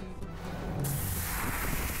available.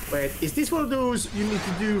 Wait, is this one of those you need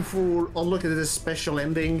to do for unlocking the special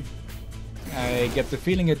ending? I get the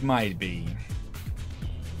feeling it might be.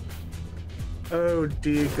 Oh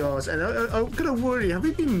dear gosh, and I'm gonna worry, have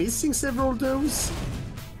we been missing several of those?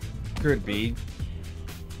 Could be.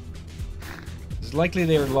 It's likely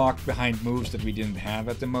they're locked behind moves that we didn't have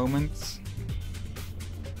at the moment.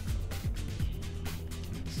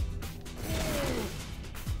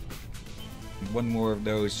 One more of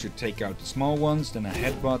those should take out the small ones, then a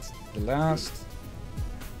headbutt the last.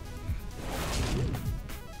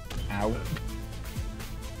 Ow.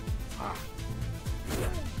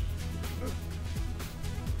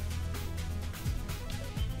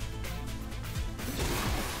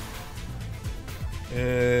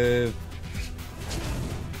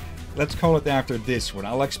 Let's call it after this one.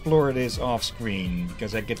 I'll explore this off screen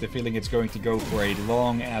because I get the feeling it's going to go for a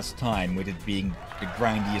long ass time with it being the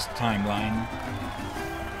grindiest timeline.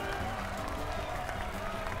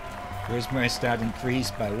 Where's my stat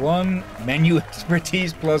increased by 1? Menu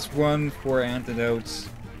expertise plus 1 for antidotes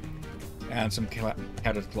and some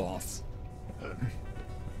catted cloth.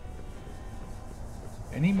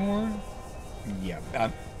 Any more? Yeah.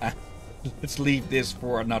 Let's leave this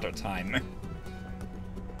for another time.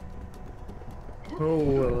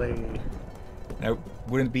 Holy. Now,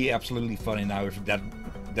 wouldn't it be absolutely funny now if that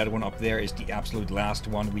one up there is the absolute last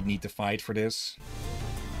one we need to fight for this?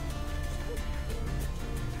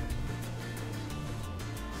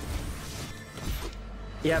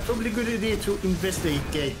 Yeah, probably a good idea to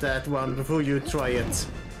investigate that one before you try it.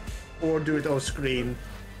 Or do it off screen.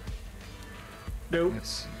 No,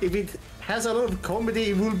 if it has a lot of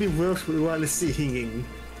comedy, it will be worthwhile seeing.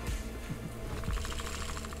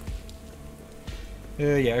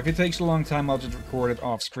 Yeah, if it takes a long time, I'll just record it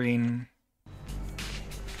off screen.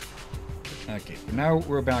 Okay, for now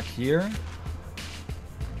we're back here.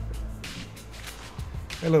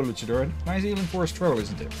 Hello, Luchador. Nice healing for a stroll,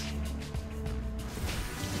 isn't it?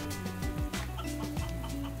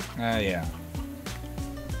 Ah, yeah.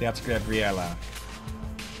 That's Gabriella.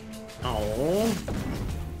 Oh.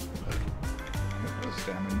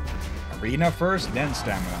 Stamina. Arena first, then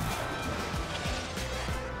stamina.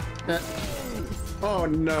 Oh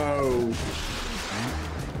no!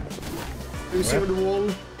 You see the wall?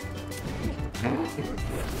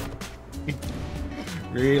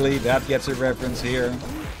 Really? That gets a reference here?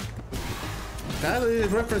 That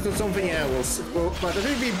is a reference to something else. But I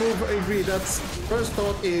think we both agree that first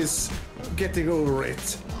thought is getting over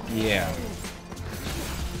it. Yeah.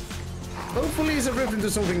 Hopefully it's a reference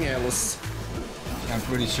to something else. I'm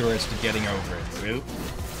pretty sure it's to getting over it. Oop.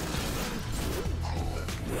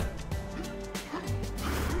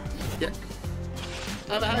 Yeah.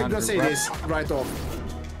 And I'm gonna say this right off.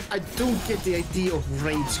 I don't get the idea of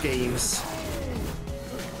rage games.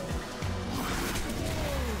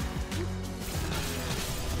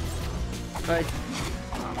 Like,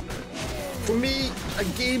 for me, a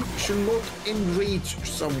game should not enrage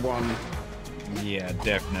someone. Yeah,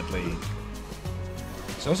 definitely.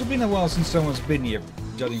 It's also been a while since someone's been here,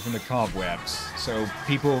 judging from the cobwebs, so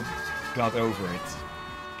people got over it.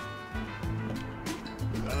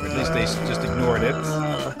 Or at least they just ignored it.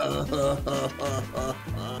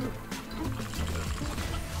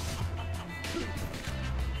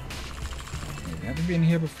 Have we been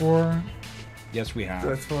here before? Yes, we have.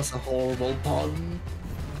 That was a horrible pun.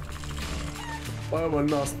 I'm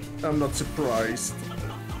not surprised.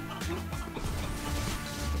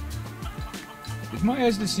 Did my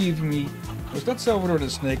eyes deceive me? Was that Salvador the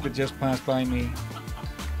snake that just passed by me?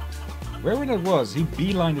 Wherever that was, he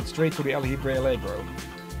beelined it straight for the Aljibre Allegro.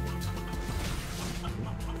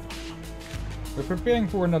 We're preparing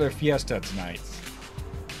for another fiesta tonight.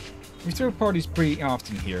 We throw parties pretty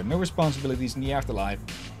often here, no responsibilities in the afterlife.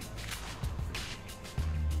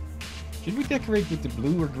 Should we decorate with the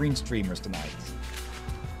blue or green streamers tonight?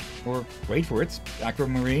 Or, wait for it,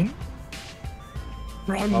 aquamarine?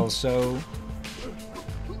 Run. Also...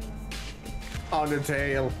 On the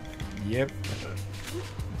tail. Yep.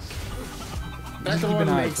 That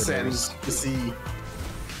one makes sense to see.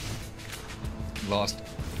 Lost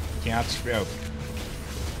cats. Oh.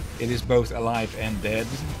 It is both alive and dead.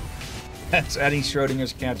 That's adding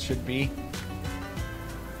Schrodinger's cat should be.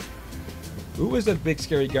 Who was that big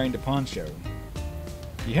scary guy in the poncho?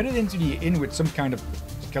 He headed into the inn with some kind of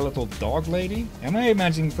skeletal dog lady? Am I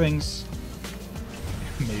imagining things?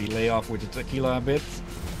 Maybe lay off with the tequila a bit?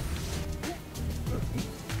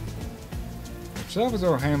 If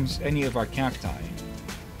Salvador harms any of our cacti,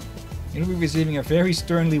 he'll be receiving a very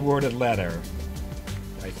sternly worded letter.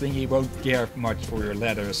 I think he won't care much for your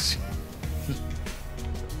letters.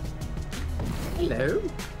 Hello?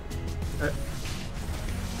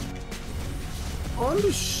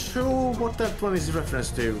 I'm sure what that one is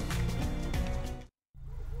reference to.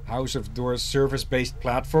 House of Doors service-based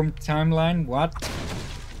platform timeline? What?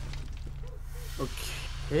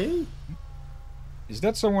 Okay. Is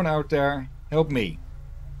that someone out there? Help me.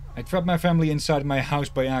 I trapped my family inside my house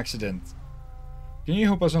by accident. Can you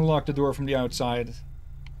help us unlock the door from the outside?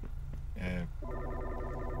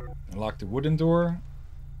 Unlock the wooden door?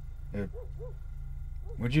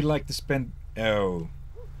 Would you like to spend... Oh.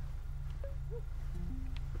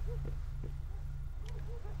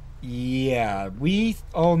 Yeah, we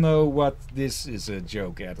all know what this is a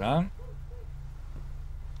joke at, huh?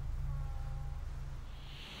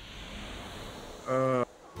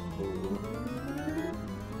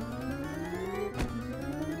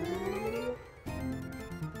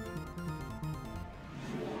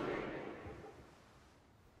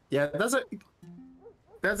 Yeah,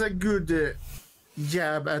 that's a good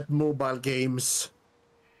jab at mobile games.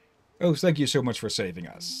 Oh, thank you so much for saving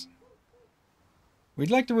us.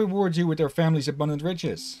 We'd like to reward you with our family's abundant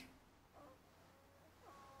riches.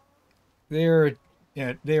 They are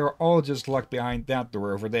all just locked behind that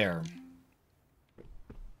door over there.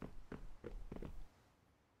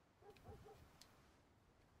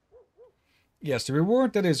 Yes, the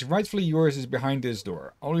reward that is rightfully yours is behind this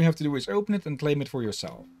door. All you have to do is open it and claim it for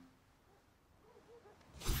yourself.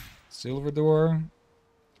 Silver door.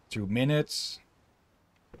 2 minutes.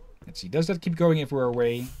 Let's see, does that keep going if we're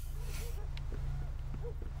away?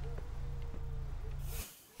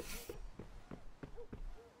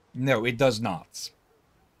 No, it does not.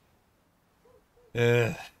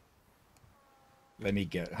 Let me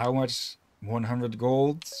get... How much? 100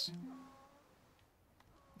 gold?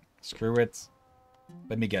 Screw it.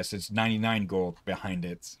 Let me guess, it's 99 gold behind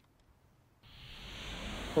it.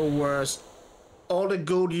 Or worse, all the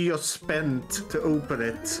gold you just spent to open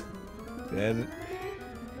it. Dead.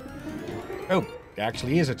 Oh, there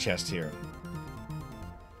actually is a chest here.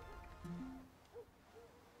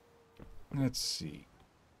 Let's see.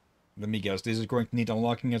 Let me guess, this is going to need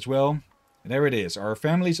unlocking as well. There it is, our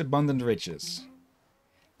family's abundant riches.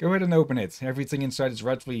 Go ahead and open it. Everything inside is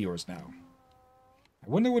rightfully yours now. I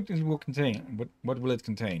wonder what it will contain. What will it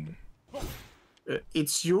contain?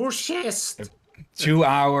 It's your chest. 2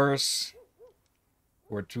 hours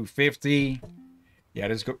or 250. Yeah,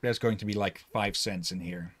 there's going to be like 5 cents in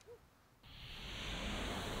here.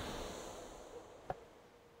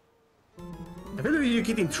 I feel like you're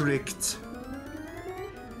getting tricked.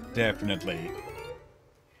 Definitely.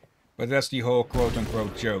 But that's the whole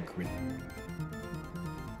quote-unquote joke.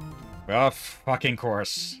 Well, fucking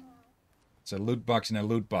course. It's a loot box in a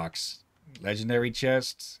loot box. Legendary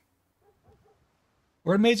chest.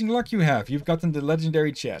 What amazing luck you have. You've gotten the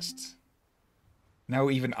legendary chest. Now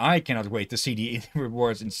even I cannot wait to see the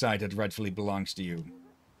rewards inside that rightfully belongs to you.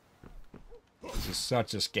 This is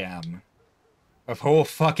such a scam. A whole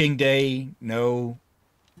fucking day, no.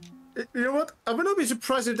 You know what? I would not be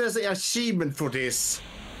surprised if there's an achievement for this.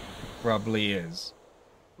 Probably is.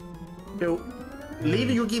 You know,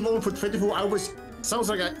 leaving your game on for 24 hours sounds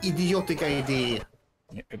like an idiotic idea.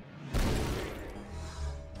 Yeah.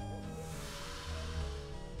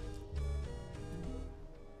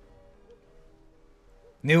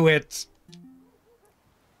 Knew it!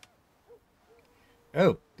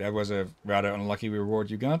 Oh, that was a rather unlucky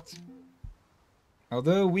reward you got.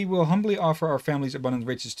 Although we will humbly offer our family's abundant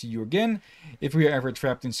riches to you again if we are ever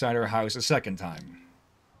trapped inside our house a second time.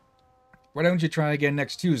 Why don't you try again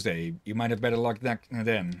next Tuesday? You might have better luck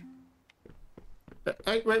then.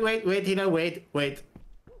 Wait, you know, wait.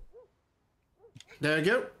 There you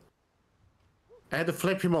go. I had to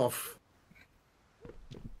flip him off.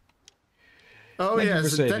 Oh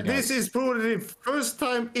yes, this is probably the first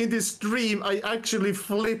time in this stream I actually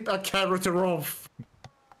flip a character off.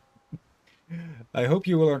 I hope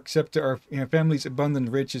you will accept our family's abundant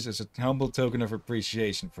riches as a humble token of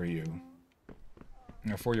appreciation for you.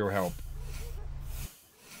 For your help.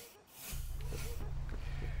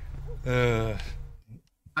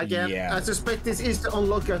 Again, yeah. I suspect this is to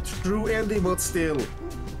unlock a true ending, but still.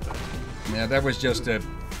 Yeah, that was just a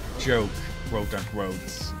joke, quote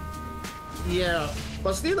unquote. Yeah,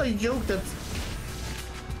 but still a joke that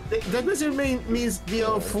basically means we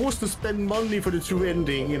are forced to spend money for the true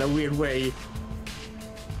ending in a weird way.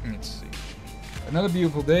 Let's see. Another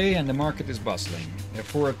beautiful day and the market is bustling.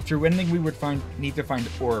 For a true ending we would need to find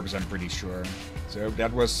orbs, I'm pretty sure. So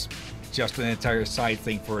that was just an entire side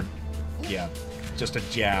thing for, yeah, just a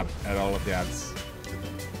jab at all of that.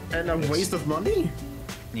 And a waste of money?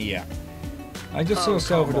 Yeah. I just saw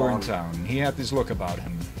Salvador in town. He had this look about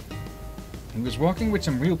him. He was walking with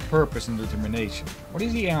some real purpose and determination. What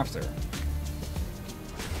is he after?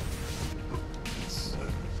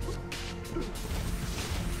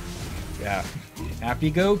 Yeah.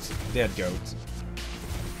 Happy goat, dead goat.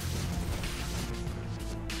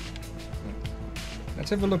 Let's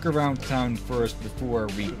have a look around town first before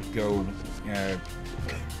we go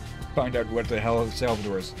find out what the hell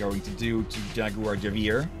Salvador is going to do to Jaguar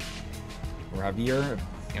Javier. Or Javier.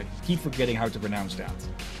 I keep forgetting how to pronounce that.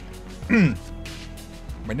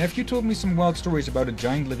 My nephew told me some wild stories about a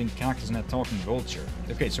giant living cactus and a talking vulture.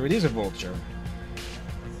 Okay, so it is a vulture.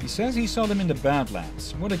 He says he saw them in the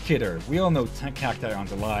Badlands. What a kidder. We all know cacti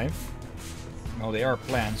aren't alive. Well, they are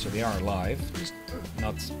plants, so they are alive. Just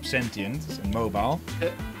not sentient and mobile.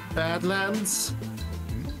 Badlands?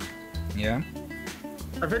 Yeah.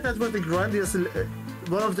 I bet that's what the Grandius...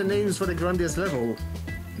 one of the names for the Grandius level.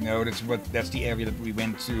 No, that's the area that we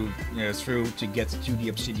went to through to get to the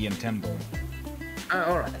Obsidian Temple.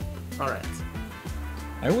 Alright.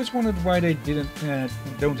 I always wondered why they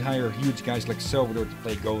don't hire huge guys like Salvador to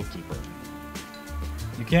play goalkeeper.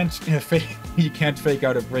 You can't fake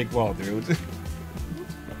out a brick wall, dude.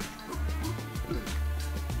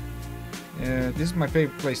 This is my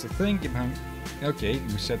favorite place to think. Okay,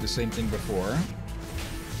 you said the same thing before.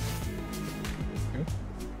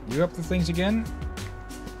 You up to things again?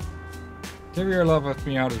 Carry your love of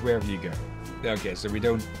me out wherever you go. Okay, so he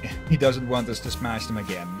doesn't want us to smash them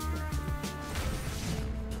again.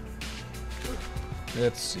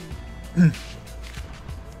 Let's see.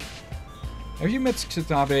 Have you met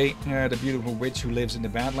Xitabe, the beautiful witch who lives in the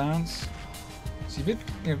Badlands? She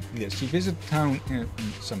visits town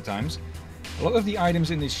sometimes. A lot of the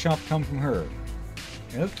items in this shop come from her.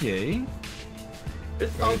 Okay.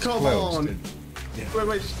 Oh, come on!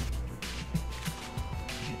 Wait.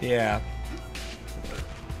 Yeah.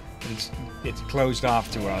 It's closed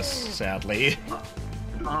off to us, sadly.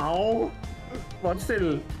 Ow! But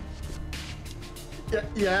still...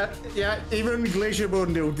 Yeah, even Glacierbone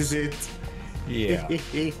noticed it. Yeah.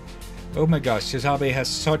 Oh my gosh, Xitabe has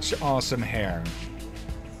such awesome hair.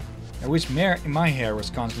 I wish my hair was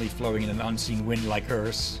constantly flowing in an unseen wind like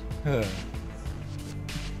hers.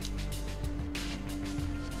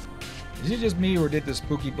 Is it just me, or did the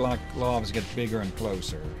spooky black globs get bigger and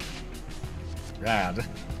closer? Rad.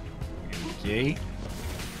 Okay.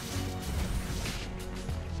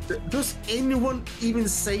 Does anyone even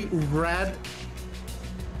say rad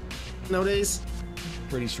nowadays?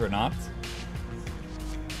 Pretty sure not.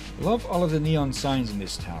 Love all of the neon signs in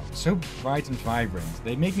this town. So bright and vibrant.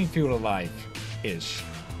 They make me feel alive-ish.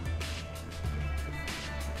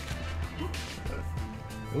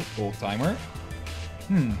 Oh, old timer.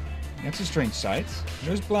 That's a strange sight.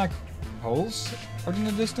 Those black holes out in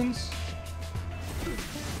the distance.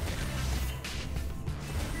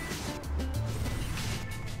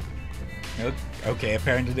 Okay,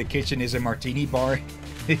 apparently the kitchen is a martini bar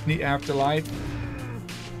in the afterlife.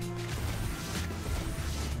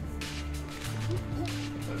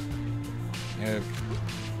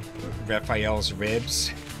 Raphael's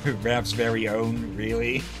ribs. Rap's very own,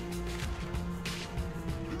 really.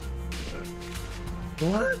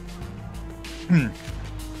 What?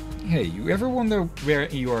 Hey, you ever wonder where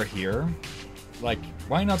you are here? Like,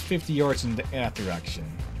 why not 50 yards in that direction?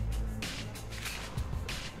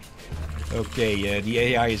 Okay, the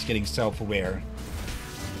AI is getting self-aware.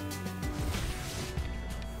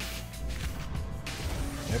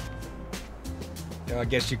 Yep. I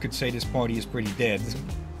guess you could say this party is pretty dead.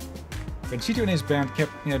 Panchito and his band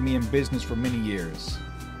kept me in business for many years.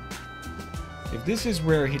 If this is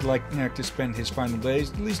where he'd like to spend his final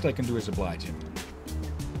days, the least I can do is oblige him.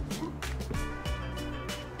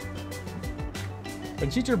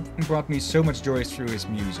 Panchito brought me so much joy through his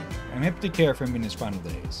music. I'm happy to care for him in his final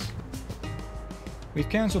days. We've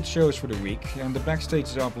cancelled shows for the week, and the backstage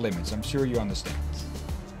is off limits. I'm sure you understand.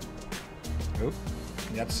 Oh,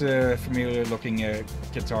 that's a familiar looking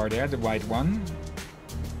guitar there, the white one.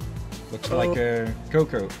 Looks like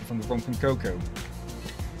Coco, from Coco.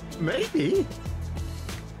 Maybe.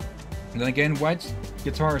 And then again, white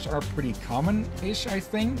guitars are pretty common-ish, I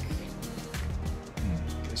think.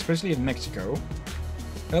 Especially in Mexico.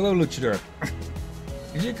 Hello, Luchador.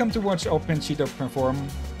 Did you come to watch old Panchito perform?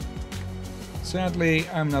 Sadly,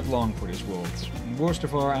 I'm not long for this world. Worst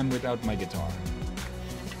of all, I'm without my guitar.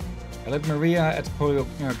 I let Maria at Pollo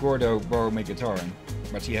Gordo borrow my guitar,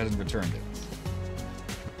 but she hasn't returned it.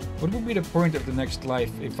 What would be the point of the next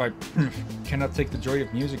life if I cannot take the joy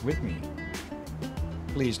of music with me?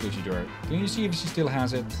 Please, Luchador, can you see if she still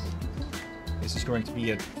has it? This is going to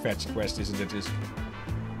be a fetch quest, isn't it? Just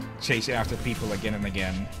chase after people again and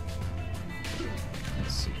again.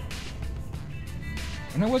 Let's see.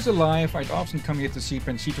 When I was alive, I'd often come here to see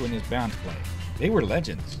Panchito and his band play. They were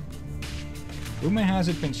legends. Rumor has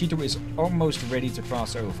it Panchito is almost ready to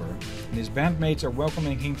cross over, and his bandmates are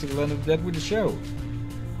welcoming him to the land of the dead with a show.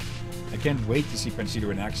 I can't wait to see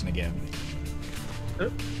Panchito in action again.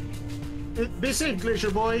 Be safe,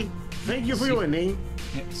 Glacier Boy. Thank you for joining.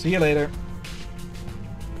 Yeah, see you later.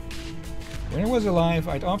 When I was alive,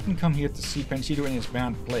 I'd often come here to see Panchito and his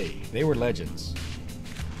band play. They were legends.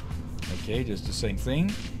 Okay, just the same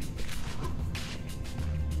thing.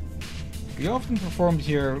 We often performed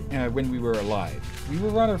here when we were alive. We were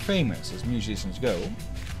rather famous, as musicians go.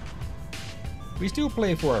 We still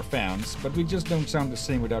play for our fans, but we just don't sound the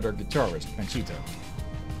same without our guitarist, Panchito.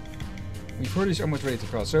 We've heard he's almost ready to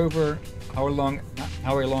cross over. How I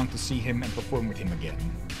long to see him and perform with him again.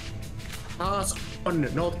 Pass on,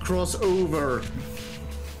 not cross over.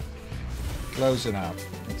 Close enough.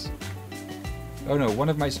 Oh no, one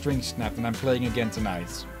of my strings snapped and I'm playing again tonight.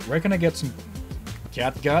 Where can I get some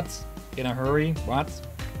cat guts? In a hurry? What?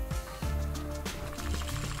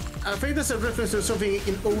 I think that's a reference to something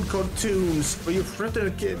in old cartoons where you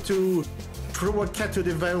threaten to throw a cat to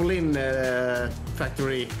the violin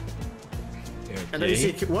factory. Okay. And then you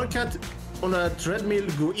see one cat on a treadmill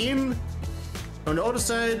go in. On the other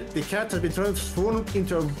side, the cat has been transformed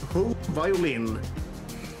into a whole violin.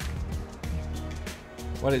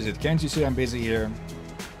 What is it? Can't you see I'm busy here?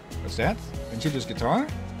 What's that? Panchito's guitar?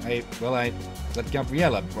 I let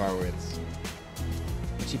Gabriella borrow it.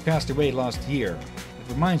 But she passed away last year.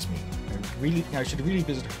 It reminds me. I should really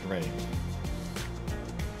visit her grave.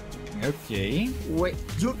 Okay. Wait,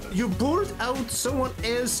 you borrowed out someone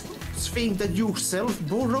else's thing that you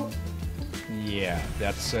self-borrowed? Yeah,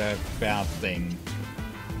 that's a bad thing.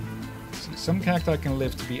 Some cacti can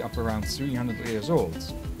live to be up around 300 years old.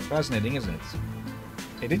 Fascinating, isn't it?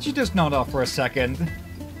 Hey, did you just nod off for a second?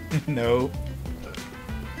 No.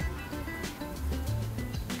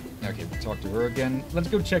 Okay, we'll talk to her again. Let's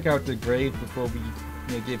go check out the grave before we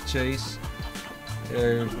give chase.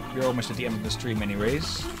 We're almost at the end of the stream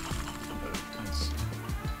anyways.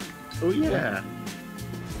 Oh yeah.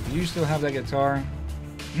 Do you still have that guitar?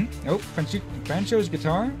 Nope. Pancho's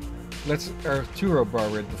guitar? Let's Arturo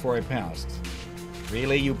borrow it before I passed.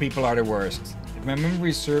 Really, you people are the worst. If my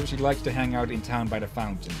memory serves, he likes to hang out in town by the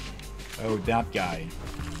fountain. Oh, that guy.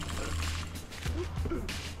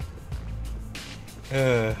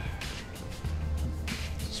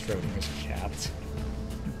 Schrodinger's a cat.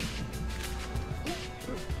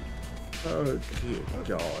 Oh dear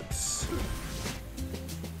gods.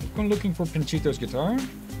 I've gone looking for Panchito's guitar.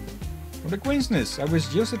 What a coincidence! I was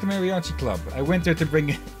just at the mariachi club. I went there to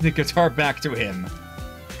bring the guitar back to him.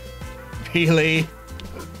 Really?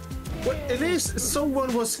 Well, at least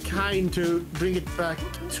someone was kind to bring it back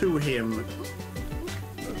to him.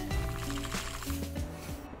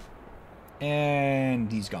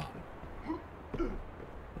 And he's gone.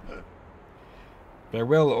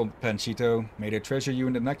 Farewell, old Panchito. May they treasure you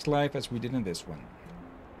in the next life as we did in this one.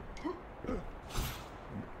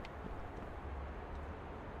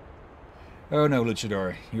 Oh no,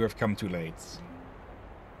 Luchador, you have come too late.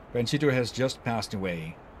 Panchito has just passed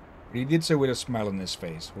away, but he did so with a smile on his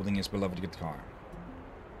face, holding his beloved guitar.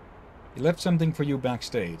 He left something for you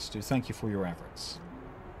backstage to thank you for your efforts.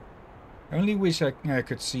 I only wish I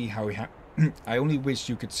could see how I only wish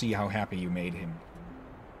you could see how happy you made him.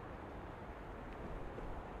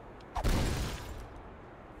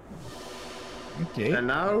 Okay. And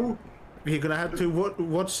now we're gonna have to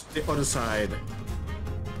watch the other side.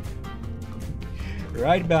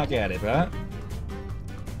 Right back at it, huh?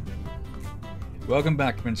 Welcome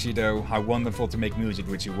back, Panchito. How wonderful to make music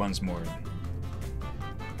with you once more.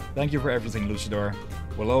 Thank you for everything, Luchador.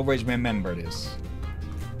 We'll always remember this.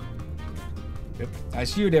 Yep. I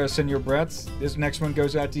see you there, Senor Brett. This next one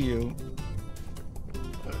goes out to you.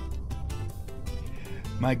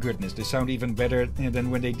 My goodness, they sound even better than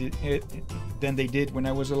when they did when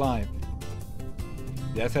I was alive.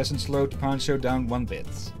 Death hasn't slowed Pancho down one bit.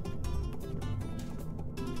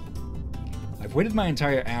 I've waited my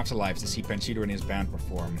entire afterlife to see Panchito and his band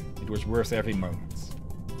perform. It was worth every moment.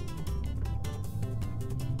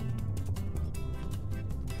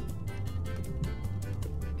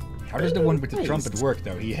 How does the one with the trumpet work,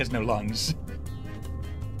 though? He has no lungs.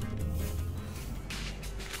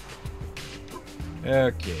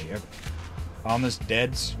 Okay. Honest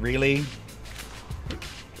Deads, really?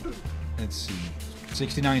 Let's see.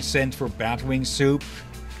 69 cents for batwing soup.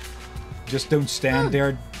 Just don't stand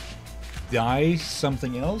there. Die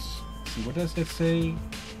something else? Let's see, what does it say?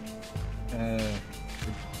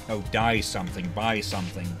 Oh, die something. Buy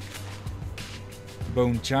something.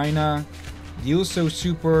 Bone China. Deal so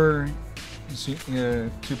super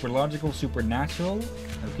logical, supernatural.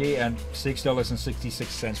 Okay, and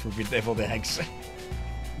 $6.66 for bedeviled eggs.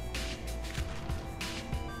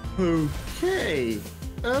 Okay.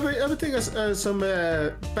 I will take us some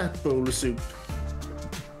bat bowl soup.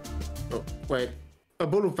 Oh, wait. A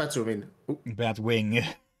bowl of bat soup, I mean. Oh. Bat wing.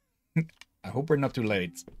 I hope we're not too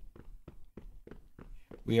late.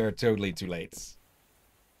 We are totally too late.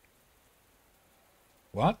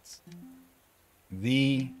 What?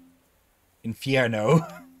 The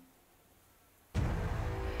Infierno.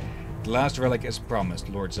 The last relic as promised,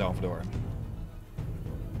 Lord Salvador.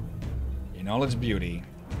 In all its beauty.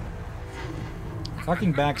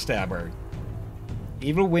 Fucking backstabber.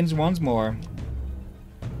 Evil wins once more.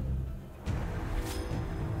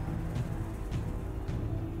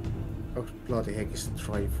 Oh, bloody heck is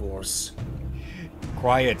Triforce.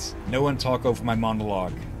 Quiet. No one talk over my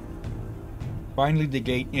monologue. Finally, the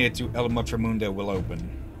gate to El Mundo will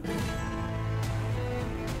open.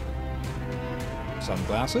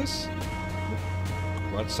 Sunglasses?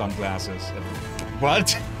 What sunglasses?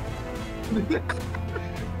 What?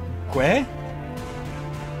 Que?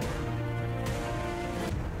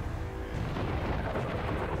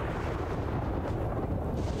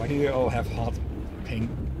 Why do you all have hot pink?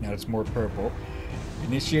 Now it's more purple.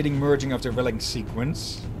 Initiating merging of the relic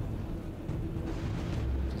sequence.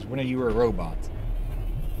 When are you a robot?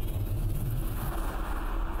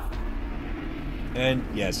 And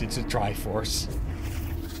yes, it's a Triforce.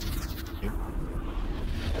 Yep.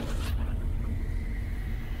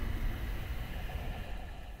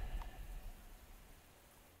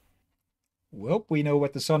 Well, we know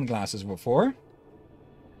what the sunglasses were for.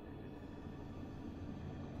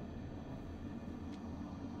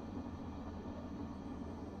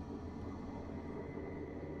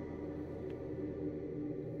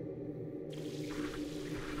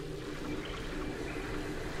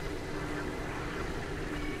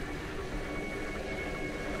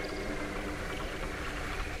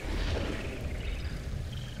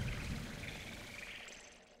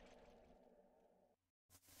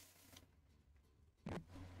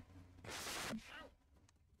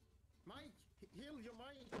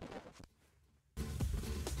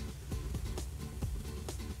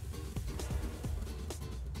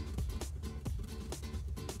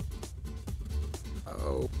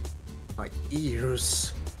 Oh, my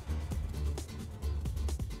ears.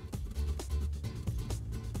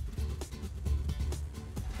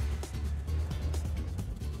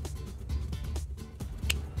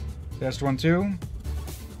 Test 1, 2.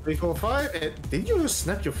 3, 4, 5. Did you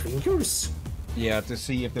snap your fingers? Yeah, to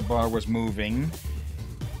see if the bar was moving.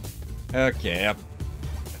 Okay,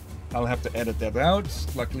 I'll have to edit that out.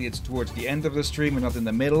 Luckily, it's towards the end of the stream and not in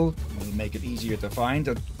the middle. It'll make it easier to find.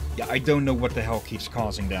 Yeah, I don't know what the hell keeps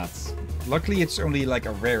causing that. Luckily, it's only like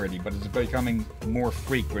a rarity, but it's becoming more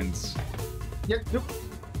frequent. Yeah, look.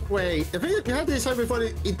 Wait, I think we had this time before.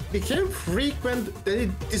 It became frequent, then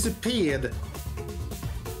it disappeared.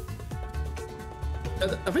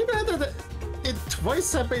 And I think we had that it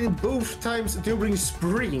twice happened both times during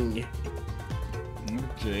spring.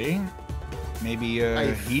 Okay. Maybe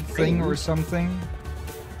a heat thing or something?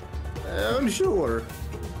 I'm sure.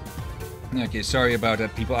 Okay, sorry about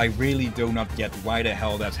that, people. I really do not get why the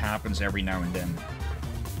hell that happens every now and then.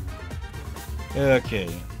 Okay.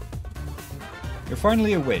 You're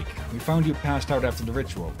finally awake. We found you passed out after the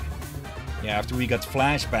ritual. Yeah, after we got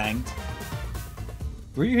flashbanged.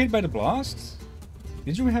 Were you hit by the blast?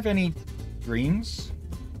 Did you have any dreams?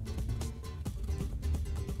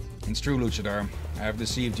 It's true, Luchador. I have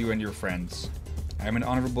deceived you and your friends. I am an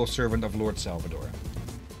honorable servant of Lord Salvador.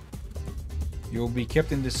 You will be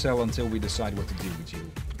kept in this cell until we decide what to do with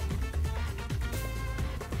you.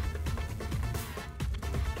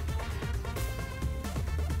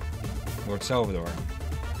 Lord Salvador.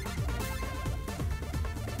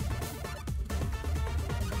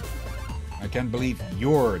 I can't believe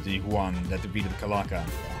you're the one that defeated Kalaka.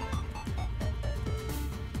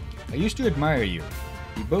 I used to admire you.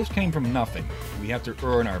 We both came from nothing. We had to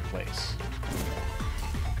earn our place.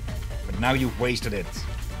 But now you've wasted it.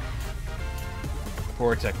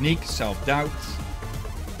 Poor technique, self-doubt.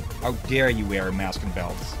 How dare you wear a mask and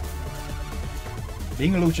belt?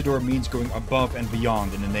 Being a luchador means going above and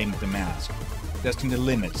beyond in the name of the mask. Testing the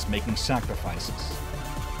limits, making sacrifices.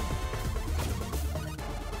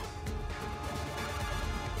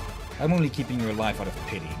 I'm only keeping your life out of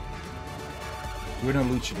pity. You're no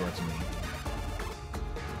luchador to me.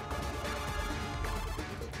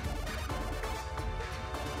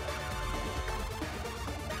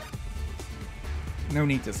 No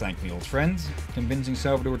need to thank me, old friend. Convincing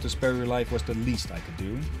Salvador to spare your life was the least I could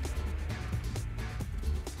do.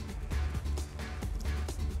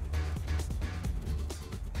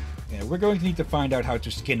 Yeah, we're going to need to find out how to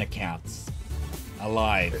skin a cat.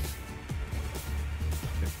 Alive.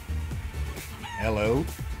 Hello.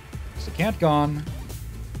 Is the cat gone?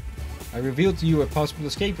 I revealed to you a possible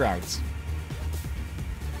escape route.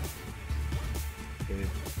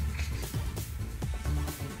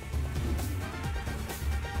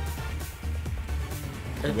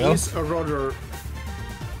 It Well, is a rather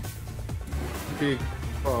big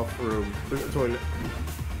bathroom, toilet.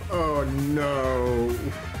 Oh no!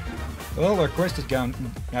 well, our quest has gone.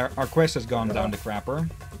 Our quest has gone down the crapper.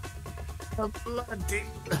 A bloody.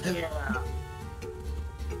 Yeah.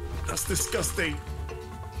 That's disgusting.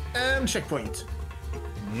 And checkpoint.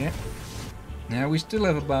 Yeah. Now we still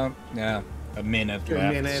have about a minute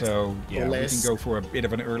left, so yeah, we can go for a bit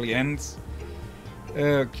of an early end.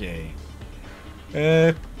 Okay.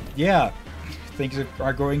 Yeah, things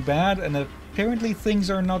are going bad, and apparently things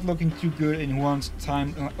are not looking too good in Juan's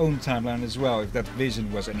own timeline as well, if that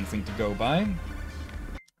vision was anything to go by.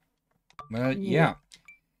 But yeah,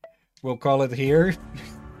 we'll call it here.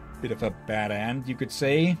 Bit of a bad end, you could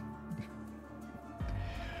say.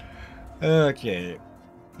 Okay,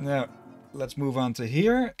 now let's move on to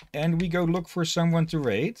here, and we go look for someone to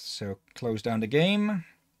raid. So close down the game.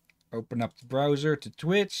 Open up the browser to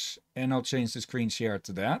Twitch, and I'll change the screen share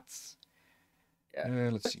to that. Yeah.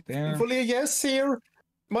 Let's see there. Fully yes here.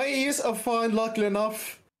 My ears are fine, luckily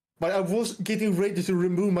enough, but I was getting ready to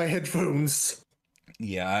remove my headphones.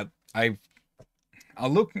 Yeah,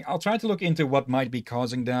 I'll try to look into what might be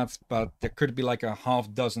causing that, but there could be like a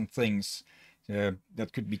half dozen things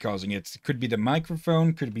that could be causing it. It could be the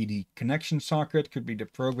microphone, could be the connection socket, could be the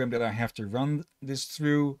program that I have to run this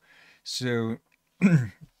through. So.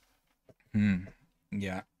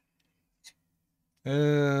 Yeah.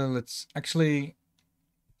 Let's actually.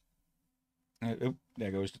 Oh,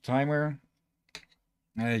 there goes the timer.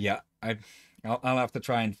 Yeah, I'll have to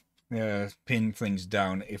try and pin things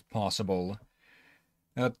down if possible.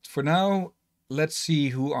 For now, let's see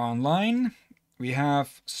who are online. We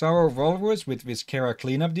have Sour Walrus with Viscera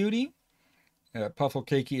cleanup duty. Puffle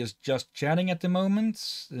Cakey is just chatting at the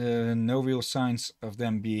moment. No real signs of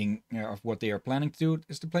them being of what they are planning to do.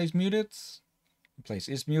 Is the place muted? The place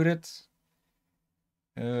is muted.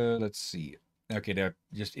 Let's see. Okay, they're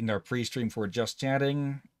just in our pre-stream for just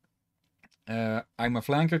chatting. I'm a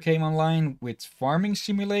Flanker came online with Farming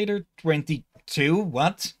Simulator 22.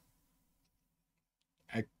 What?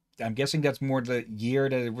 I'm guessing that's more the year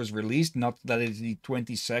that it was released, not that it's the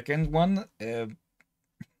 22nd one.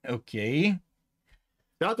 Okay.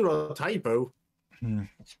 That was a typo.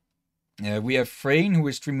 We have Frayne, who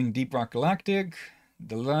is streaming Deep Rock Galactic.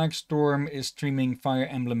 The Lagstorm is streaming Fire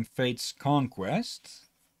Emblem Fates Conquest.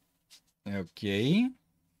 Okay.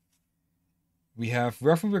 We have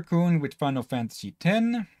Ruffy Raccoon with Final Fantasy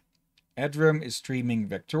X. Edrum is streaming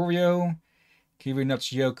Vectorio.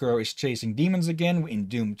 Kirinut's Yoko is chasing demons again in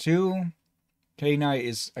Doom 2. Kanai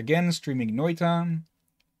is again streaming Noita.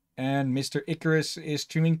 And Mr. Icarus is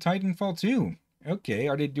streaming Titanfall 2. Okay,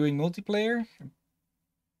 are they doing multiplayer?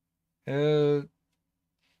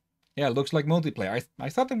 Yeah, looks like multiplayer. I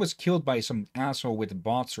thought it was killed by some asshole with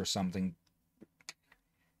bots or something.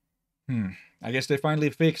 I guess they finally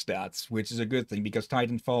fixed that, which is a good thing, because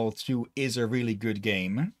Titanfall 2 is a really good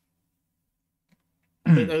game.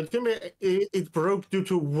 It broke due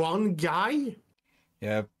to one guy?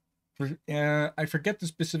 Yeah. I forget the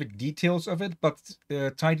specific details of it, but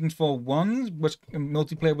Titanfall 1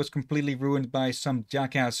 multiplayer was completely ruined by some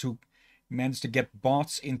jackass who managed to get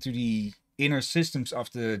bots into the inner systems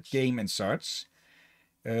of the game and such,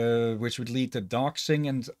 which would lead to doxing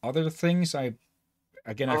and other things. I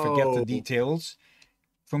forget the details.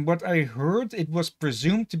 From what I heard, it was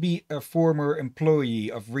presumed to be a former employee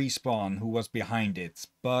of Respawn who was behind it,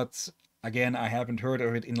 but again, I haven't heard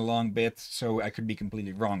of it in a long bit, so I could be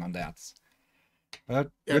completely wrong on that.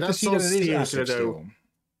 But yeah, good to see that it is active still.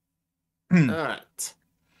 Alright.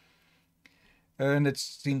 And it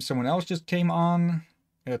seems someone else just came on.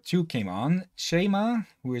 Two came on. Shema,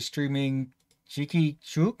 who is streaming Cheeky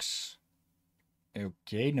Chooks.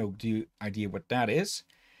 Okay, no idea what that is.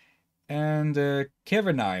 And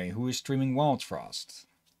Kevinai, who is streaming Wildfrost.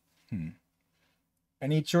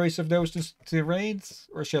 Any choice of those to raid,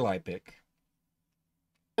 or shall I pick?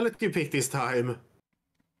 Let you pick this time.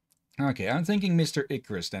 Okay, I'm thinking Mr.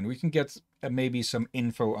 Icarus then. We can get maybe some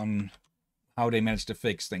info on how they managed to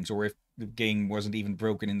fix things, or if the game wasn't even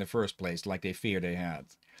broken in the first place, like they feared they had.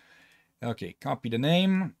 Okay, copy the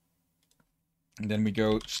name. And then we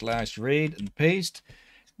go /raid and paste.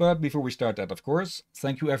 But before we start that, of course,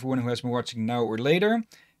 thank you everyone who has been watching now or later.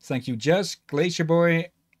 Thank you Jess, Glacier Boy,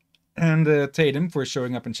 and Tatum for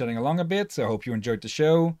showing up and chatting along a bit. I hope you enjoyed the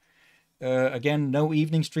show. Again, no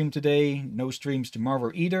evening stream today, no streams tomorrow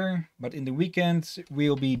either. But in the weekend,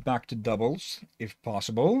 we'll be back to doubles, if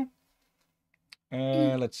possible.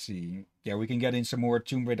 Let's see. Yeah, we can get in some more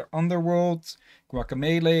Tomb Raider Underworld,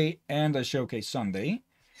 Guacamelee, and a Showcase Sunday.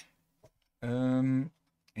 And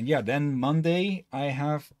yeah, then Monday I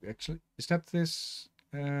have... Actually, is that this?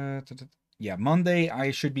 Yeah, Monday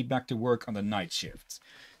I should be back to work on the night shift.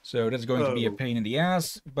 So that's going to be a pain in the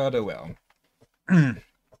ass, but oh well.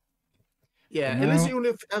 Yeah, at least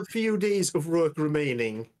only a few days of work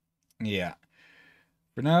remaining. Yeah.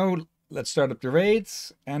 For now, let's start up the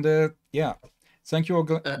raids. And yeah, thank you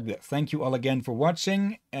all again for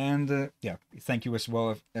watching. And yeah, thank you as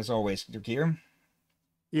well as always, Drakir.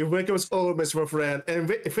 You're welcome as always, my friend. And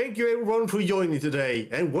thank you everyone for joining today.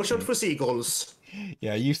 And watch out for seagulls.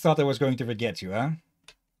 Yeah, you thought I was going to forget you, huh?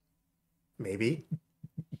 Maybe.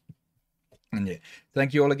 And yeah,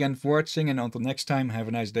 thank you all again for watching. And until next time, have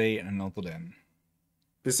a nice day. And until then.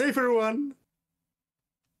 Be safe, everyone.